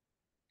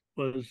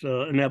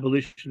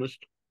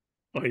abolitionist,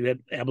 or he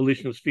had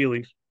abolitionist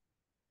feelings.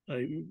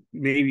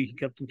 Maybe he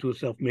kept them to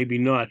himself, maybe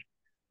not.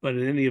 But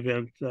in any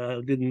event,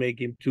 didn't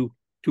make him too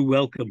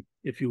welcome,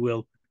 if you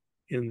will,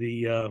 in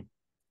the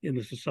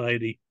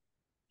society,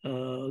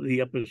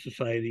 the upper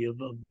society of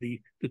the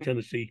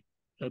Tennessee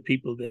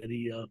people that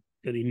he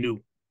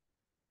knew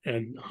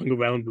and hung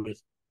around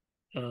with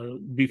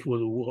before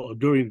the war, or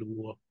during the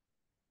war.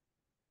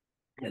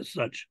 as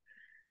such.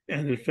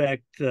 And in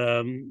fact,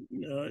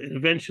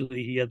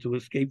 eventually he had to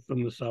escape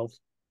from the South,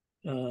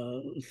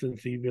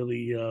 since he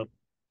really,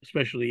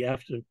 especially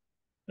after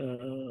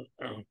uh,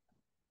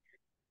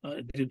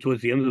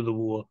 towards the end of the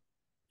war,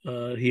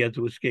 he had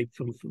to escape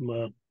from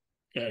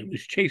he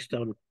was chased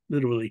down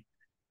literally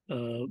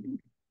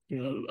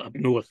up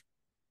north,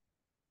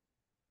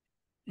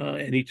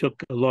 and he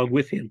took along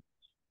with him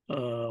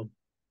uh,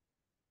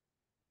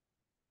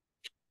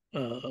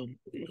 a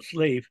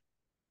slave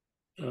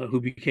who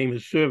became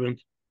his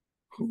servant,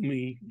 whom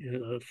he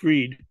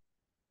freed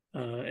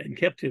and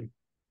kept him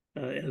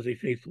as a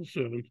faithful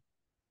servant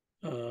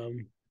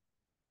um,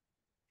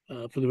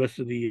 for the rest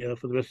of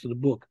the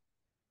book.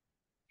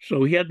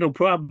 So he had no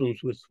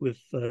problems with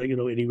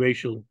any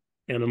racial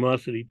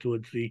animosity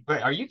towards the.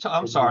 Wait, are you?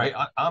 I'm sorry,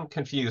 I'm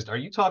confused. Are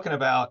you talking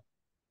about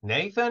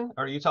Nathan,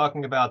 or are you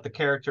talking about the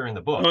character in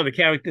the Oh, book? the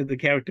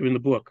character in the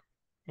book.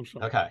 I'm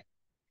sorry, Okay,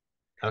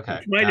 okay,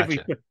 which might have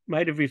gotcha,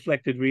 might have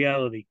reflected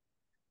reality,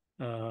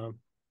 because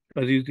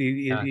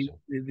gotcha.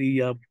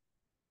 the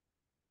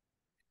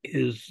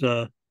his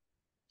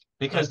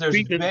Because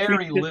treatment.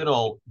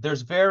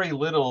 there's very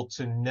little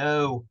to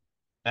no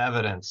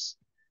evidence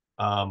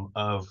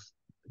of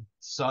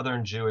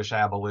Southern Jewish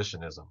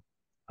abolitionism.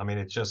 I mean,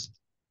 it just,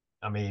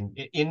 I mean,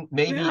 in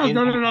maybe Well, in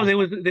no.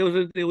 people's.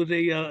 There was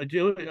a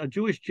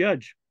Jewish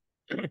judge,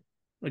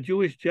 a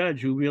Jewish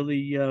judge who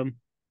really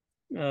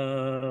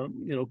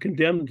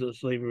condemned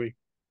slavery.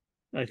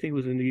 I think it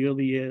was in the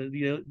early I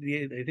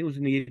think it was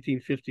in the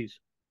 1850s.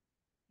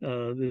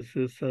 This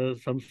is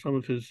some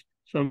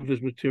of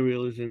his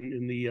material is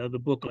in the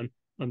book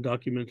on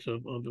documents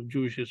of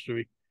Jewish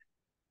history.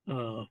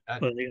 But I I'd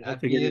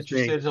forget be his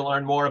name. interested to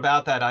learn more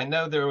about that. I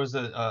know there was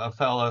a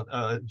fellow,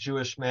 a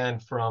Jewish man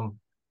from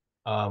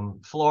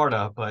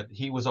Florida, but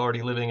he was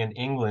already living in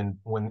England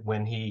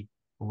when he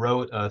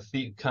wrote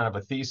kind of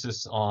a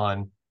thesis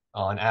on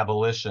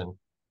abolition.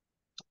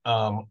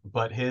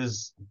 But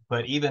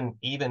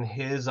even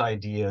his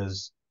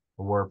ideas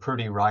were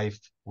pretty rife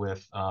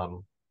with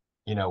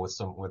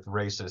with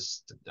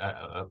racist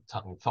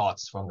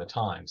thoughts from the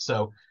time.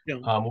 So You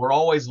know, we're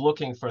always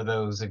looking for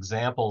those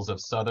examples of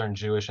Southern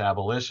Jewish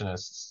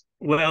abolitionists,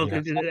 well,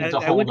 something to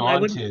hold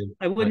on to.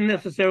 I But wouldn't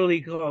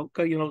necessarily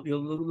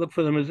look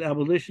for them as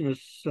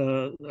abolitionists.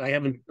 I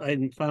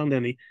hadn't found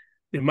any.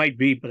 There might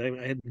be, but I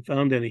hadn't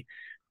found any.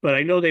 But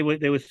I know they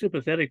were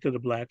sympathetic to the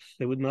blacks.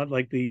 They were not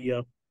like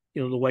the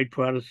white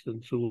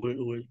Protestants who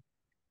were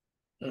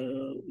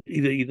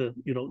either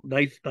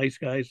nice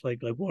guys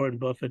like Warren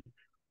Buffett,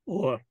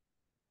 or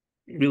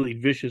really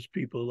vicious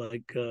people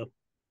like the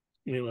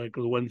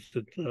ones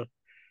that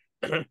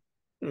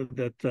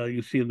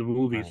you see in the right.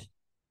 movies.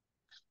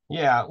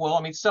 Yeah, well,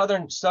 I mean,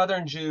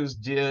 Southern Jews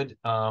did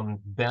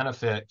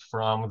benefit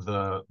from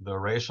the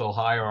racial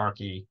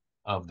hierarchy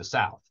of the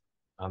South.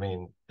 I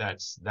mean,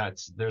 that's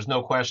there's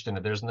no question,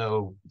 there's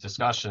no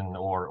discussion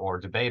or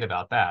debate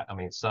about that. I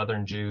mean,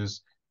 Southern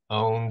Jews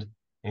owned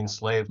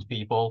enslaved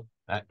people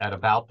at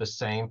about the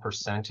same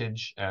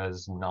percentage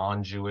as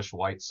non-Jewish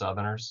white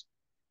Southerners.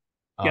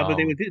 Yeah, but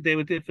Um, they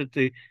were different.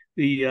 The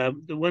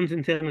ones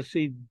in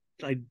Tennessee,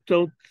 I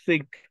don't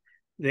think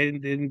they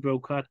didn't grow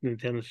cotton in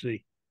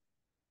Tennessee.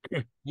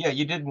 yeah,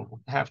 you didn't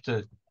have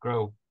to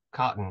grow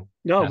cotton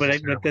No,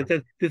 but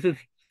necessarily. this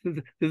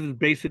is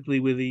basically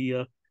where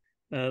the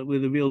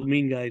real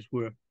mean guys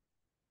were,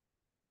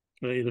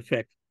 in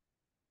effect.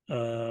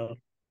 Uh,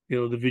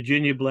 the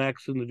Virginia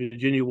blacks and the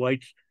Virginia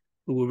whites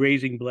who were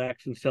raising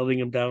blacks and selling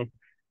them down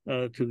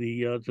to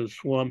the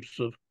swamps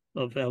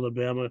of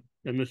Alabama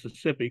and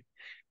Mississippi,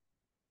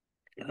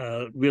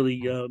 really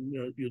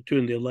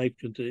turned their life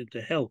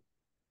into hell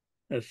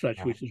as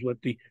such, which is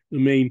what the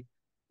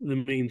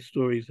main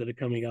stories that are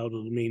coming out,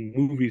 or the main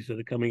movies that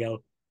are coming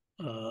out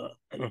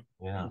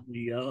Yeah.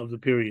 of the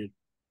period.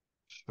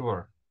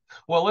 Sure.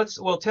 Well,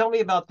 tell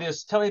me about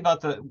this. Tell me about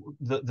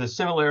the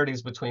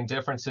similarities between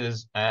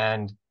differences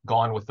and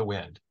Gone with the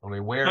Wind. I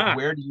mean, Ah,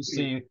 where do you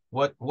see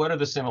what are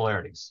the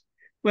similarities?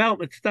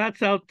 well, it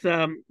starts out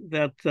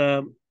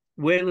that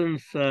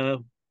Wayland's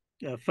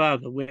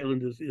father,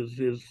 Wayland is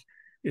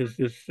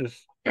this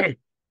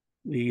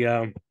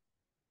the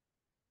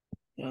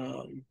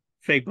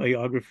fake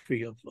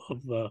biography of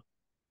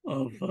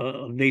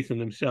Nathan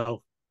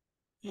himself.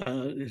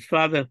 His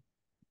father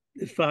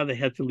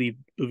had to leave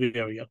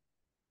Bavaria,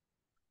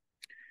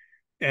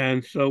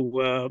 and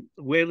so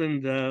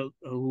Wayland,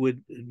 who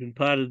had been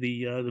part of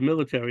the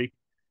military,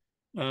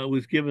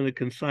 was given a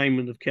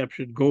consignment of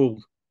captured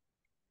gold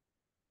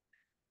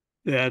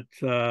that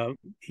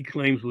he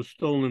claims was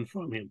stolen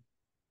from him.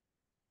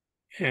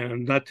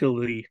 And not till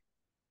the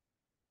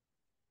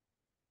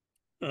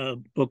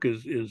book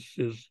is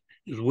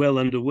well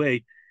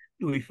underway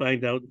do we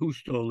find out who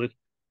stole it,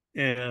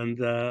 and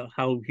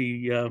how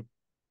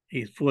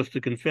he's forced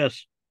to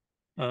confess,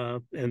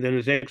 and then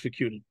is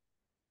executed,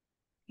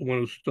 the one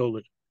who stole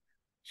it.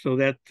 So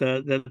that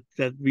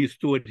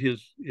restored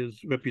his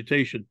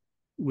reputation,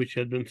 which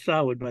had been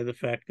soured by the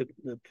fact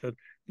that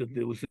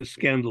there was a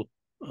scandal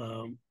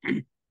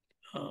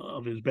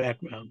of his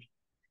background.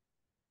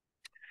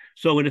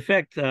 So in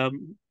effect,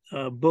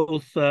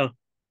 both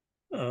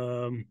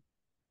um,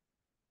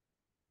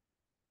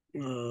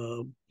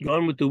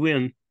 Gone with the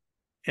Wind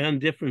and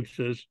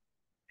Differences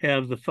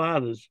have the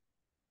fathers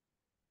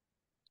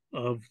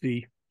of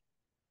the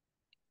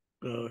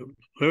uh,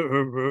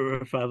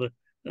 her father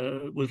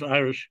was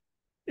Irish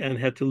and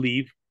had to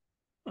leave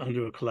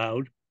under a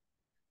cloud,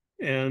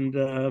 and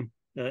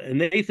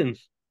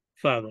Nathan's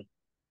father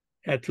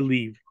had to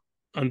leave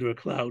under a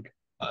cloud.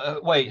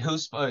 Wait,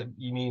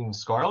 you mean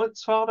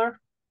Scarlett's father?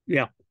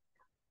 Yeah,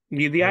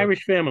 the Uh,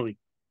 Irish family.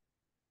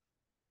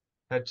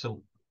 had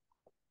to,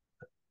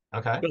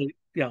 okay, So,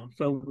 yeah,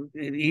 so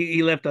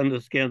he left under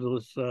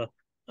scandalous uh,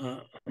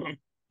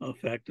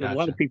 effect. gotcha. A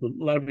lot of people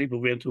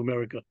ran to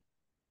America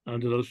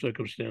under those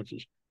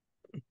circumstances.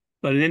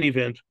 But in any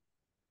event,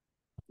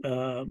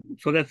 so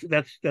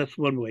that's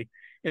one way.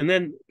 And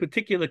then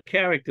particular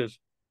characters,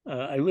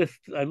 I list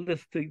in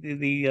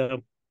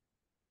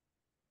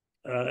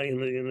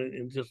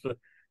just a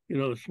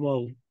a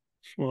small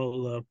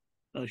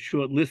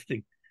short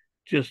listing,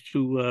 just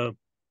to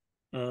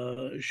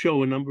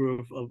show a number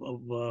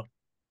of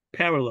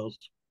parallels,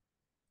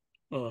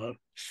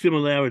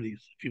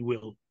 similarities, if you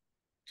will,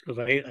 because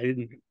I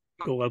didn't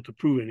go out to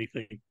prove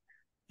anything,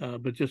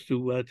 but just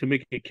to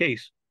make a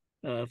case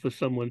for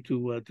someone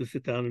to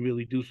sit down and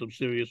really do some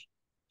serious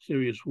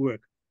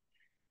work.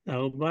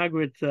 Now,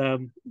 Margaret,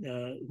 who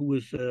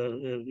was,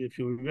 if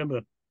you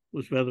remember,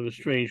 was rather a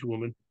strange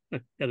woman,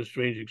 had a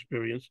strange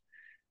experience.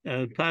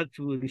 And part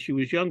when she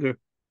was younger,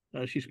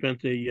 she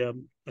spent a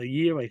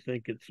year, I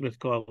think, at Smith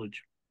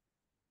College,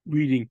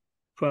 reading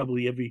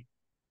probably every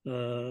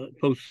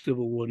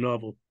post-Civil War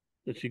novel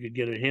that she could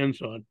get her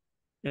hands on.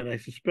 And I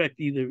suspect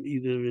either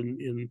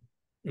in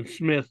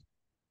Smith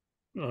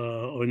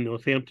or in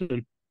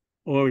Northampton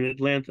or in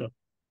Atlanta,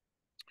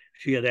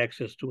 she had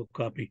access to a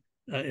copy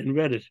and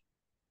read it.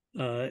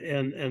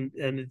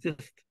 And it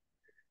just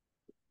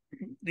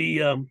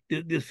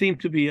there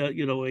seemed to be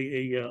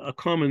a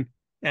common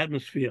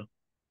atmosphere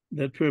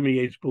that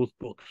permeates both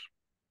books.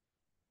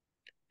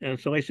 And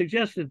so I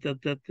suggested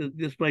that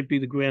this might be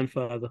the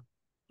grandfather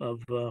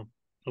of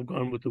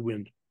Gone with the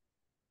Wind,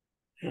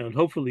 and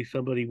hopefully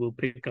somebody will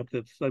pick up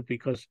that stuff,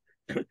 because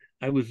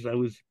I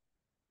was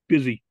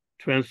busy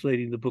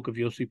translating the book of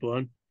Yossi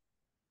Bond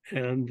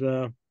and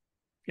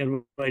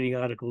writing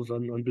articles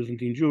on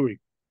Byzantine Jewry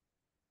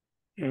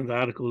and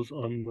articles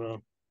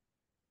on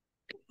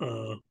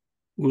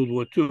World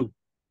War II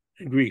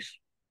in Greece.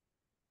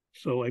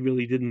 So I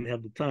really didn't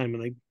have the time,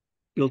 and I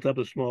built up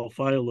a small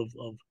file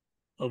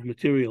of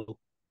material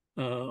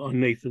on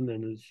Nathan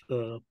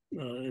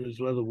and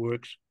his other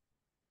works.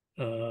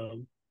 Uh,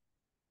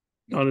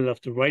 Not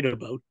enough to write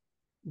about,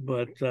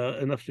 but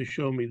enough to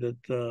show me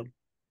that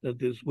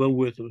there's well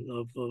worth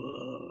of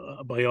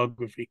a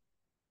biography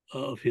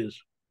of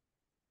his.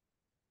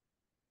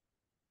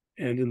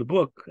 And in the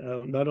book,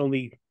 not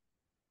only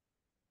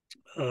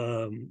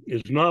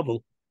his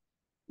novel,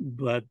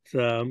 but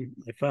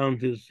I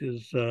found his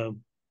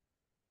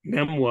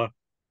memoir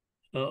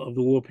of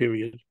the war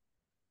period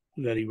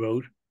that he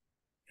wrote,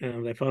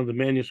 and I found the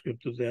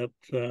manuscript of that,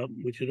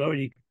 which had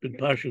already been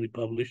partially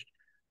published,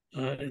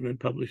 and then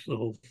published the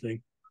whole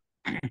thing.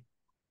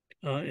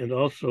 And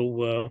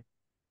also,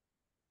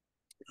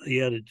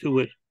 he added to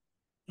it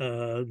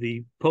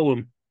the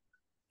poem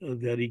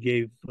that he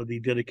gave for the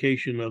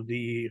dedication of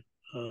the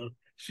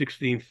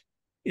 16th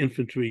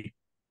Infantry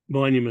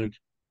Monument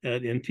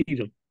at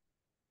Antietam,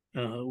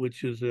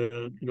 which is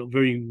a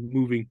very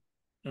moving,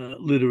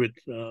 literate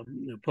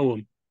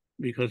poem,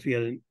 because he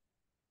had an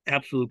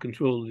absolute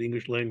control of the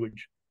English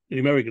language, the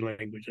American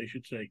language, I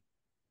should say,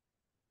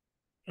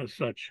 as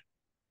such.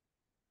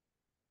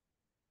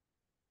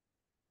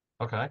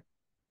 Okay.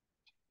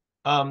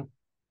 Um,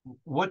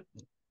 what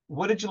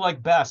what did you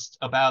like best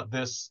about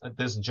this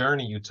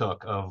journey you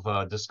took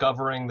of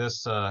discovering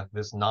this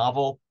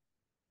novel,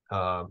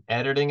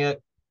 editing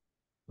it,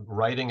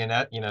 writing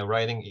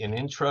an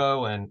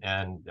intro and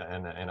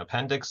an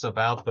appendix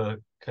about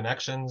the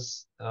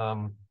connections,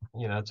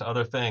 to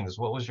other things?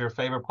 What was your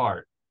favorite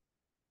part?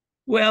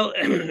 Well,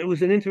 it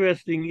was an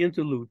interesting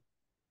interlude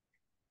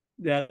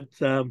that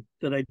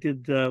I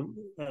did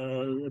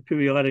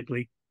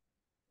periodically,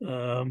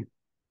 um,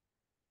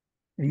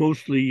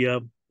 mostly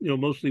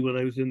when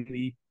I was in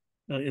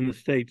the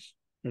States.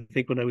 I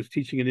think when I was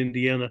teaching in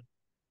Indiana,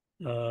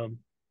 um,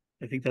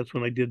 I think that's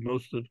when I did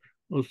most of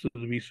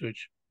the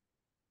research.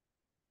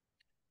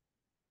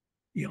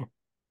 Yeah,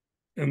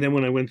 and then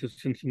when I went to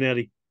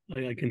Cincinnati,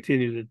 I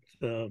continued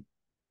it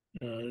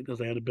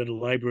because I had a better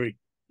library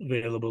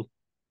available,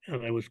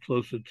 and I was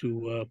closer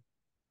to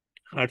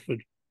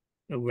Hartford,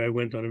 where I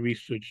went on a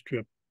research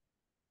trip.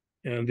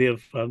 And they had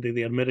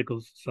a medical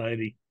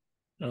society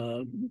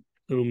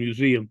little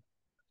museum,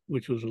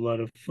 which was a lot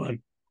of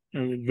fun,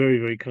 and very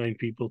very kind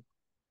people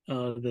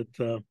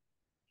that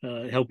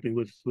helped me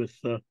with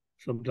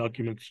some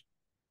documents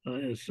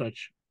as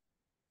such.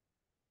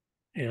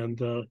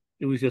 And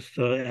it was just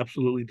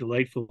absolutely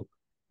delightful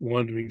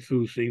wandering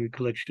through, seeing the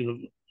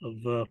collection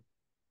of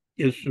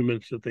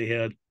instruments that they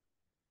had,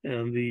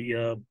 and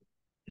the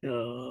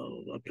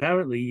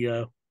apparently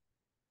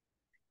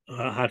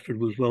Hartford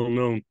was well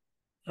known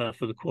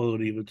for the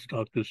quality of its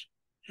doctors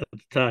at the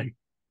time.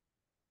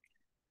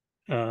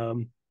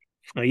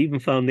 I even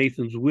found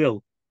Nathan's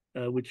will,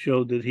 which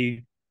showed that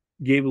he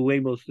gave away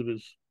most of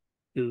his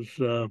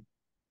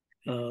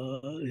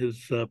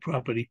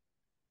property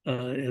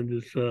and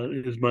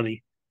his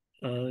money.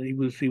 He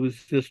was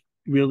just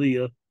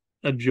really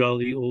a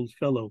jolly old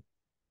fellow.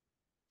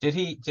 Did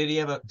you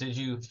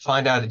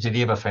find out, did he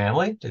have a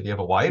family? Did he have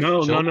a wife, No,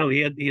 no, children? no. He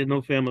had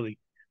no family.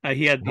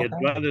 He No had family.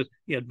 brothers.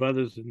 He had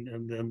brothers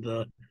and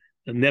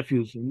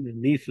nephews and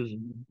nieces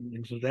and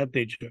things of that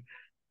nature.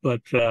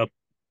 But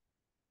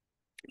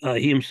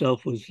he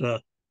himself was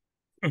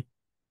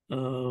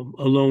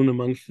alone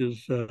amongst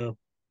his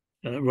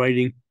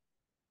writing,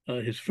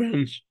 his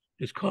friends,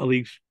 his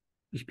colleagues,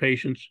 his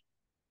patients.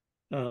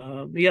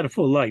 He had a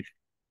full life.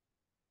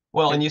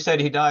 Well, And and you said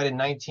he died in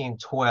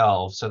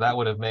 1912, so that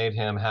would have made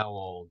him how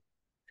old?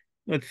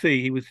 let's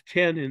see, he was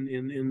 10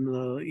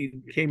 he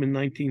came in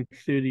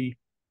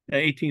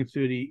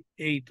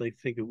 1838, I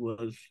think it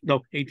was. No,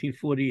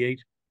 1848.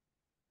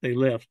 They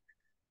left.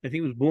 I think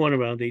he was born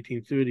around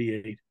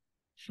 1838.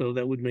 So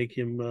that would make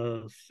him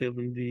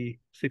 70,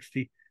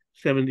 60,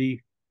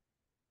 70,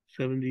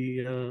 70,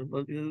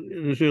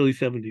 in his early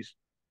 70s.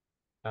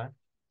 Okay.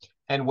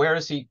 And where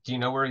is he? Do you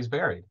know where he's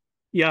buried?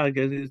 Yeah, I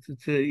guess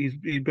he's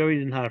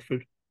buried in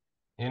Hartford.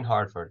 In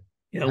Hartford.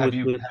 Yeah, with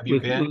Have you I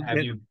been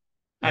haven't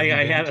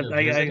to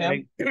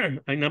visit him?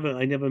 I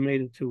never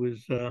made it to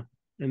his I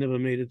never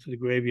made it to the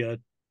graveyard.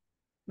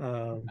 Um,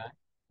 Okay.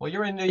 Well,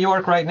 you're in New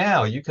York right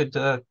now. You could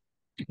go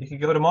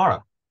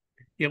tomorrow.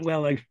 yeah,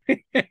 well, I've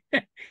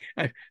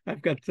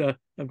got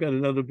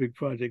another big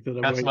project that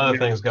I'm Got some writing other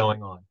now. things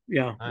going on.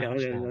 Yeah, I yeah,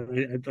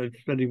 understand. I'm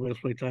spending most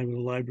of my time in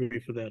the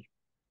library for that.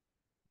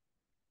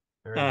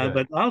 Very good.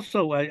 But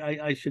also,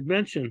 I should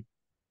mention,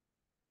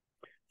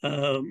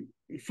 um,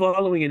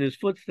 following in his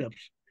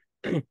footsteps,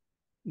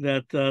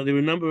 that there were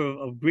a number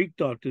of Greek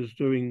doctors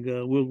during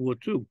World War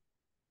II,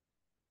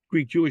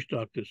 Greek Jewish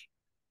doctors,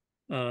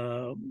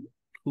 um,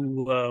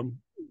 who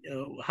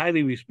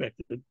highly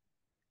respected.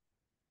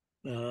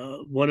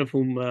 One of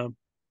whom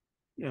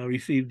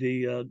received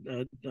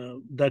the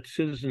Dutch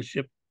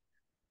citizenship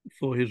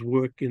for his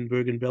work in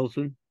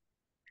Bergen-Belsen,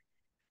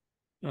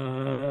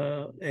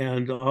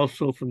 and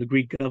also from the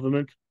Greek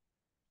government,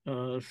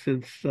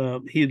 since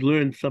he had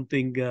learned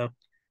something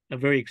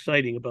very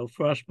exciting about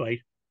frostbite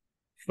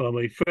from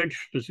a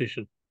French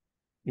physician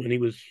when he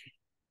was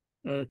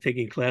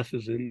taking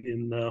classes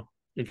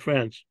in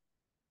France,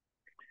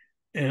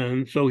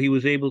 and so he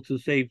was able to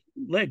save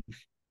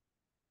legs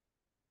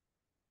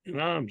and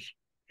arms,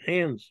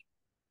 hands,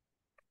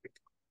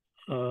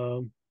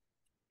 um,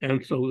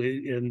 and so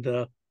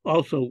and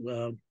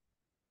also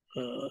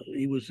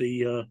he was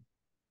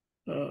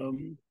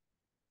um,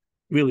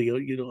 really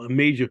a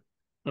major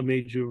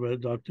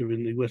doctor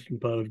in the western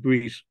part of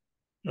Greece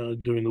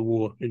during the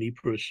war in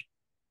Ypres,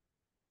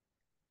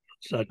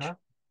 such.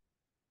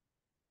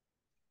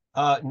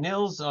 Huh?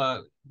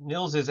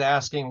 Nils is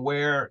asking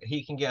where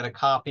he can get a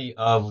copy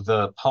of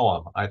the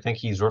poem. I think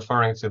he's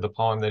referring to the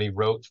poem that he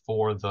wrote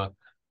for the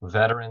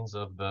veterans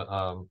of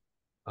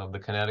the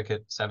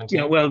Connecticut Yeah,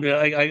 17th. well,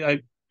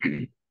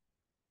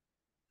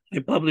 I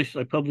published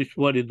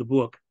one in the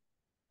book.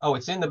 Oh,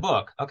 it's in the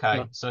book. Uh,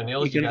 Okay. So you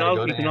Nils, you can got to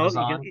also go to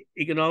Amazon.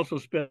 you can also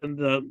spend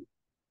 $25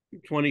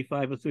 or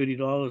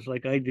 $30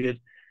 like I did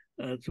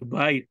to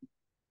buy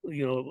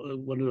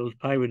one of those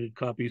pirated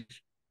copies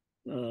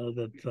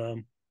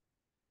that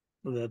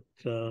that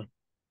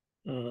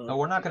Oh,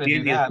 we're not going to the do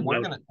Indians that.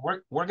 put out.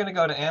 We're going to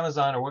go to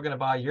Amazon and we're going to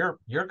buy your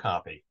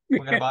copy.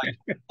 We're going to buy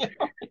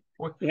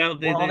we're, Well,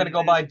 we're all going to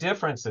go buy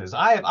Differences.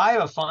 I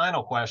have a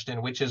final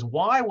question, which is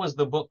why was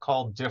the book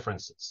called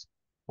Differences?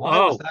 Why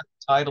was oh, that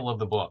the title of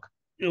the book?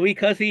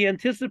 because he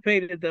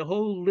anticipated the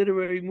whole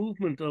literary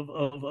movement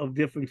of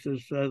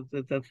differences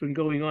that's been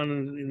going on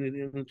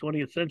in the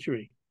 20th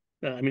century.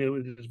 I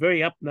mean, it's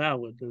very up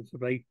now. As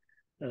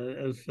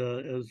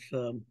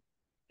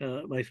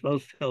my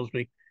spouse tells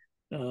me,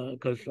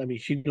 because I mean,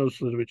 she knows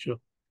literature.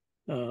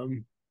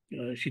 Um,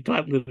 she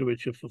taught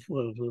literature for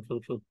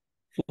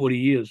 40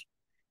 years.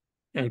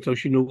 And so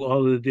she knew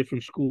all of the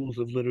different schools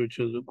of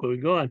literature that were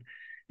going on.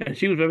 And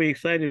she was very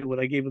excited when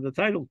I gave her the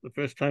title the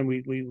first time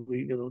I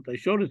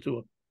showed it to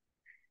her.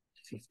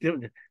 She says,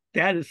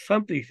 that is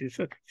something. She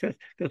said,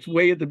 that's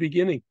way at the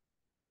beginning,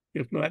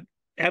 if not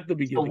at the So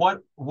beginning. what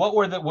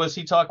was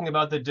he talking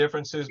about the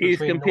differences He's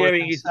between North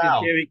comparing and he's South?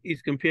 comparing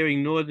he's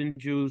comparing northern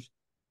Jews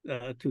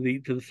to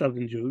the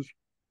southern Jews.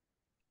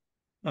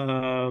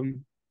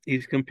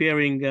 He's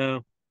comparing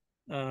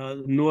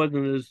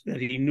northerners that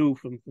he knew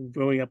from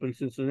growing up in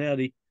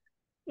Cincinnati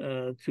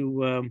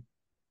to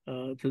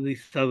the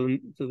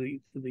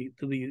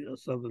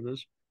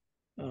southerners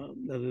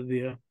that are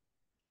there.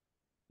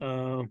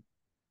 Uh,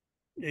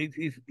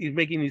 he's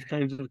making these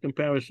kinds of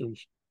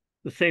comparisons,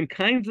 the same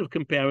kinds of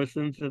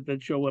comparisons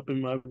that show up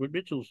in Margaret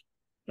Mitchell's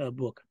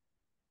book.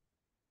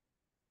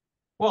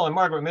 Well, in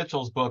Margaret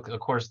Mitchell's book, of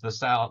course, the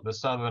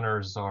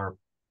Southerners are,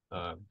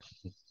 uh,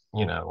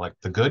 like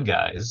the good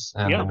guys,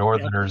 and the Yeah, yeah,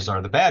 Northerners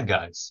are the bad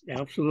guys.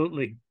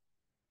 absolutely.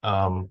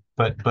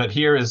 But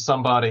here is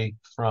somebody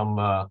from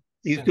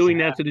He's doing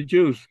Cincinnati, that to the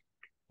Jews.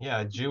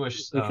 yeah, a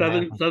Jewish The man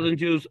southern from southern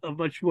Jews are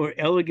much more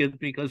elegant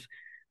because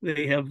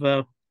they have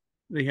uh,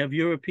 they have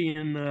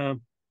European uh,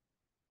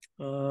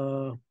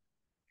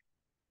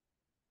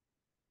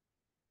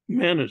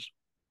 manners,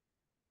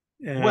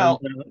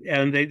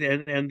 and they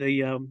and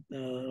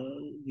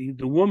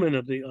the woman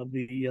of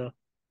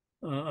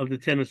the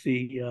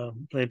Tennessee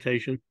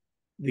plantation,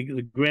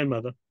 the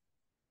grandmother,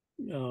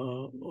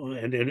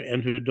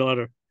 and her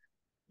daughter,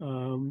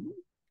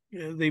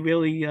 they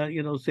really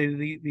say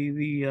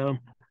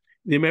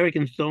the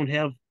Americans don't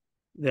have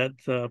that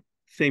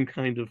same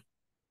kind of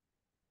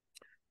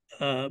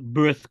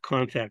birth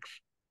contacts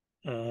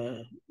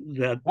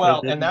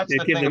Well, and that's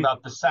that the thing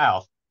about the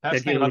South.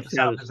 That's that the thing give them about the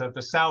South status. is that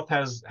the South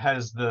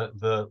has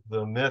the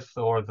myth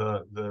or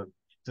the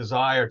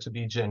desire to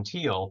be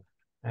genteel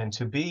and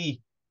to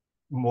be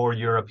more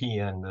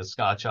European, the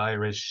Scotch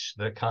Irish,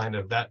 the kind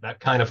of that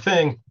kind of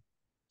thing.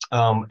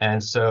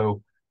 And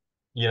so,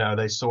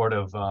 they sort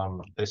of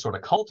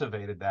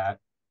cultivated that.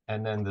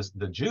 And then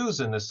the Jews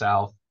in the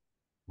South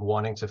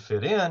wanting to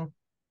fit in,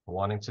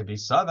 wanting to be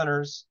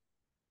Southerners,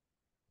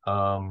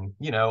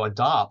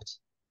 adopt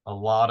a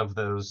lot of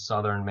those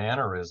Southern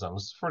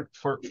mannerisms for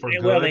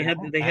Well, good they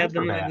and had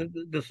for them. bad.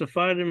 The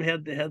Sephardim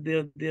had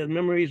their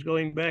memories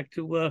going back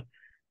to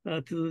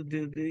to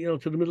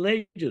the Middle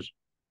Ages.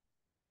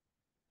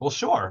 Well,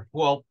 sure.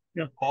 Well,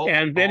 Yeah,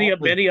 and all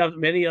the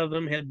many of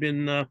them had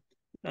been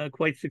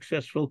quite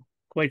successful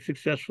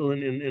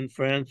in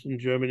France and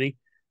Germany,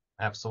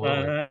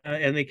 absolutely,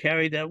 and they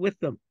carried that with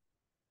them.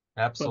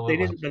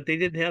 absolutely. But they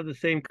didn't have the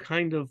same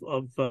kind of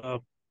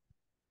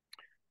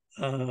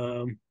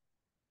um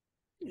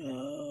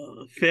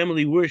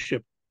family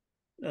worship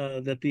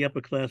that the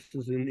upper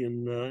classes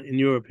in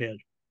Europe had,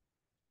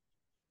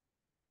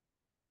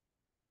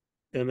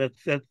 and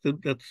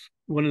that's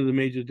one of the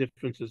major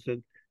differences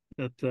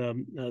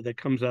that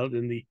comes out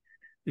in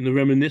the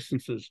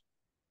reminiscences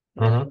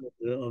uh,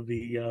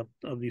 Mhm.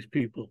 of these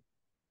people.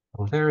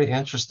 Well, very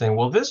interesting.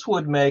 Well, this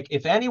would make,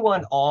 if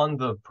anyone on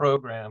the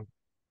program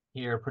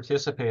here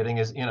participating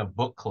is in a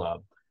book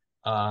club,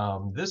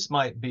 this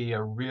might be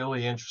a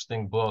really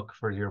interesting book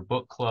for your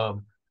book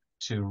club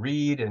to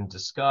read and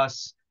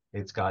discuss.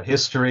 It's got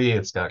history,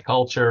 it's got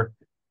culture.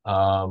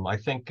 I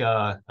think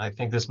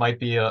this might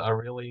be a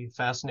really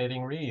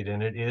fascinating read,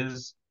 and it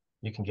is.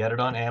 You can get it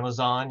on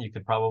Amazon. You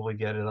could probably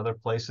get it other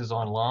places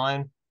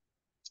online.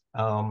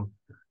 Um,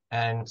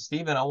 and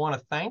Stephen, I want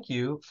to thank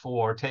you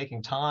for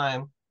taking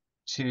time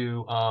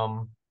to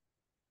um,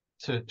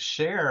 to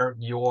share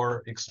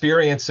your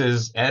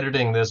experiences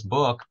editing this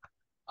book.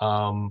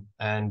 And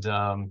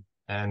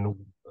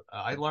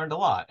I learned a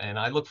lot, and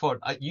I look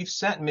forward. You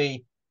sent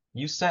me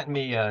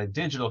a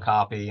digital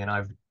copy, and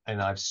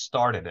I've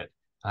started it.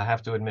 I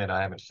have to admit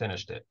I haven't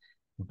finished it,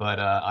 but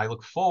I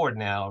look forward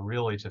now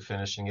really to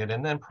finishing it,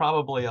 and then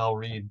probably I'll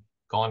read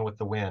Gone with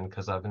the Wind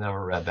because I've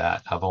never read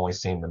that. I've only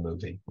seen the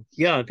movie.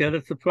 Yeah,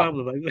 that's the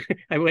problem.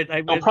 I It'll went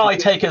probably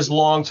take as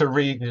long to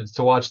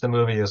watch the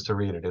movie as to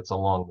read it. It's a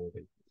long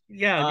movie.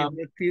 yeah, Um,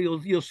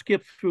 you'll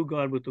skip through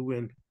God with the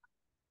Wind.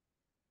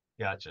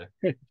 Gotcha.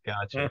 Uh,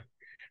 Gotcha.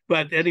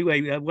 but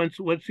anyway, once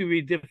you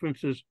read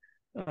differences,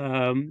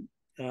 a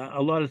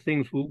lot of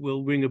things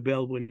will ring a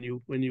bell when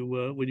you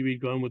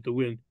read Gone with the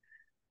Wind.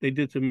 They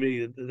did to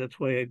me. That's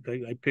why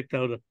I picked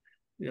out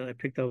I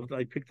picked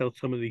out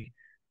some of the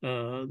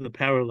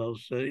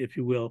parallels, if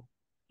you will,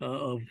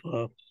 of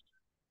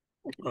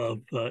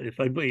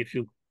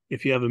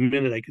if you have a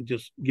minute, I could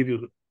just give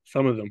you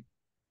some of them,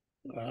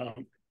 uh,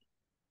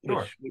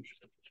 Sure. which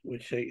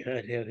which I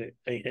had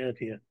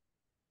here.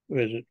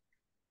 Where is it?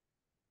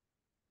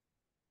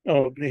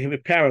 Oh, they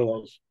have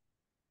parallels.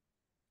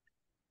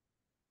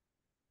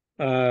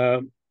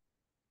 Uh,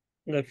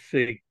 let's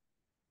see.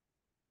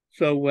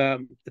 So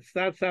it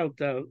starts out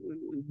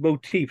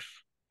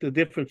motifs. The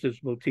differences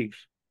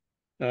motifs.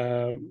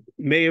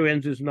 Mayer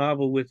ends his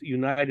novel with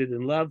 "United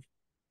in love."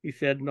 He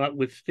said,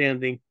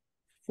 notwithstanding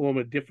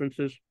former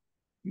differences.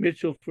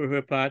 Mitchell, for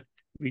her part,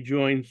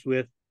 rejoins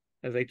with,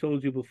 "As I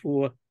told you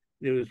before,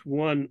 there is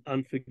one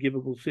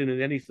unforgivable sin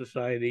in any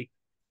society: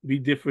 be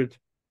different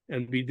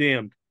and be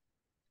damned."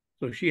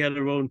 So she had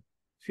her own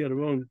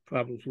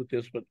problems with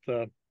this, but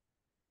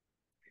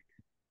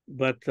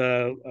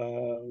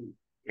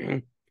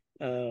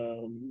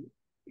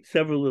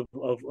several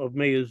of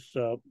Mayer's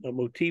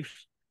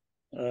motifs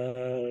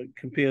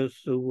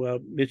compares to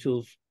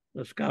Mitchell's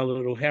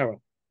Scarlett O'Hara.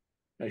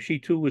 She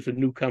too was a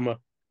newcomer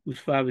whose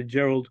father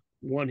Gerald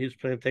won his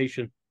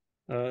plantation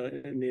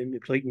in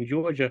Clayton,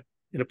 Georgia,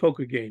 in a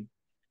poker game,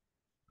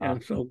 Ah,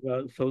 and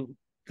so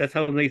that's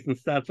how Nathan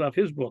starts off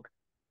his book.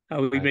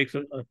 How he right, makes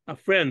a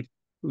friend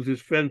who's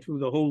his friend through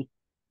the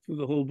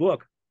whole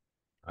book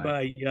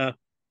right.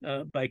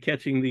 by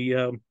catching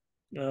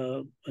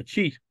a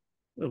cheat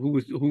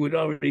who had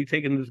already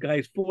taken this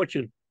guy's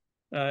fortune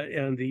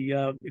and he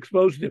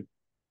exposed him.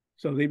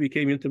 So they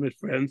became intimate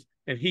friends,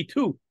 and he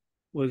too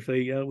was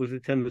a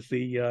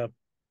Tennessee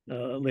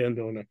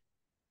landowner.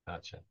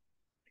 Gotcha.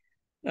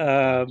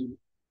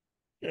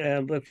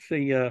 And let's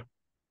see,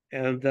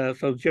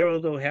 so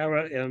Gerald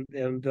O'Hara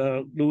and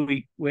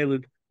Louis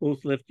Wayland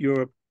both left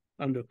Europe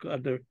under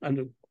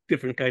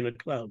different kind of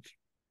clouds,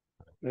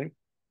 right?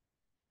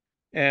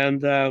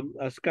 And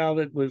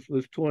Scarlett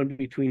was torn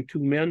between two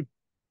men,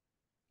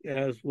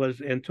 as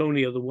was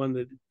Antonia, the one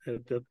that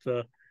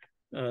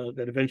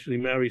eventually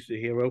marries the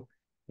hero,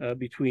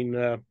 between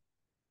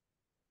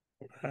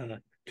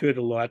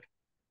Turtelot,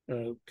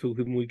 to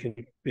whom we can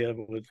compare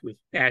with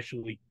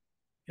Ashley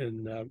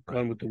in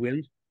Gone with the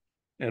Wind,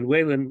 and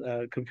Wayland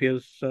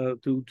compares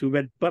to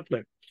Red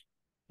Butler,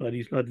 but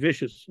he's not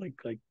vicious like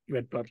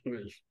Red Butler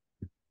is.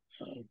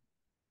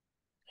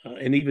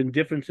 And even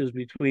differences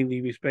between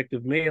the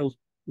respective males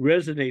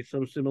resonate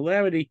some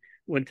similarity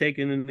when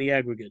taken in the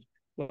aggregate.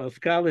 While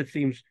Scarlett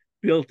seems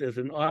built as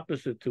an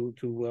opposite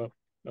to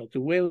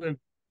Wayland,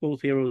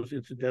 both heroes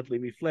incidentally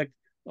reflect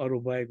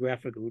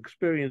autobiographical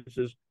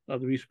experiences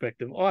of the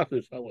respective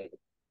authors, however.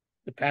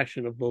 The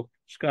passion of both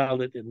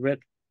Scarlett and Rhett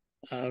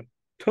are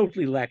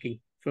totally lacking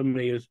from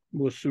Mayer's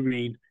more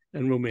serene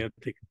and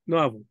romantic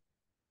novel.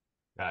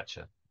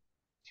 Gotcha.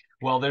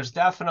 Well, there's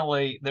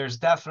definitely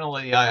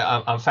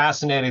I'm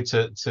fascinated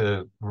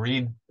to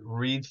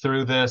read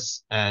through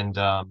this and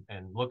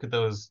look at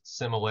those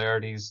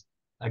similarities.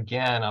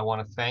 Again, I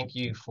want to thank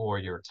you for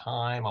your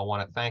time. I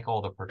want to thank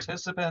all the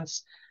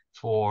participants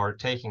for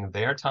taking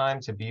their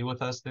time to be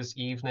with us this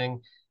evening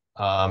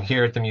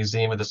here at the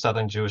Museum of the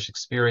Southern Jewish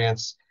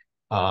Experience.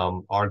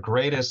 Our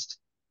greatest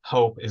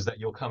hope is that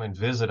you'll come and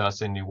visit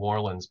us in New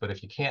Orleans, but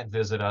if you can't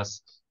visit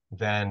us,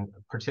 then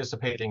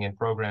participating in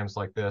programs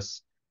like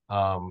this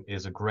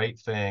is a great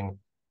thing.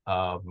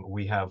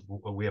 We have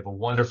a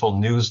wonderful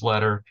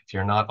newsletter. If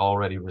you're not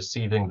already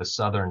receiving the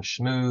Southern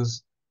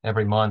Schmooze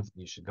every month,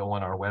 you should go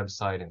on our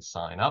website and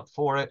sign up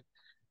for it.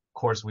 Of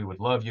course, we would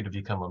love you to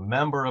become a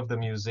member of the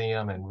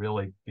museum and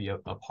really be a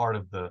part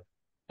of the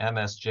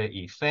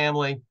MSJE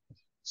family.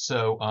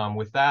 So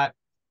with that,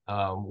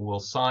 we'll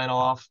sign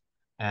off,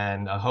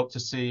 and I hope to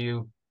see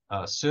you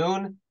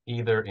soon,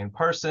 either in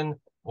person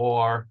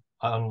or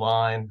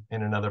online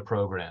in another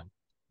program.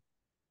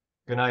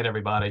 Good night,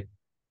 everybody.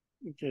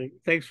 Okay.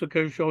 Thanks for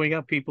showing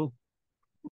up, people.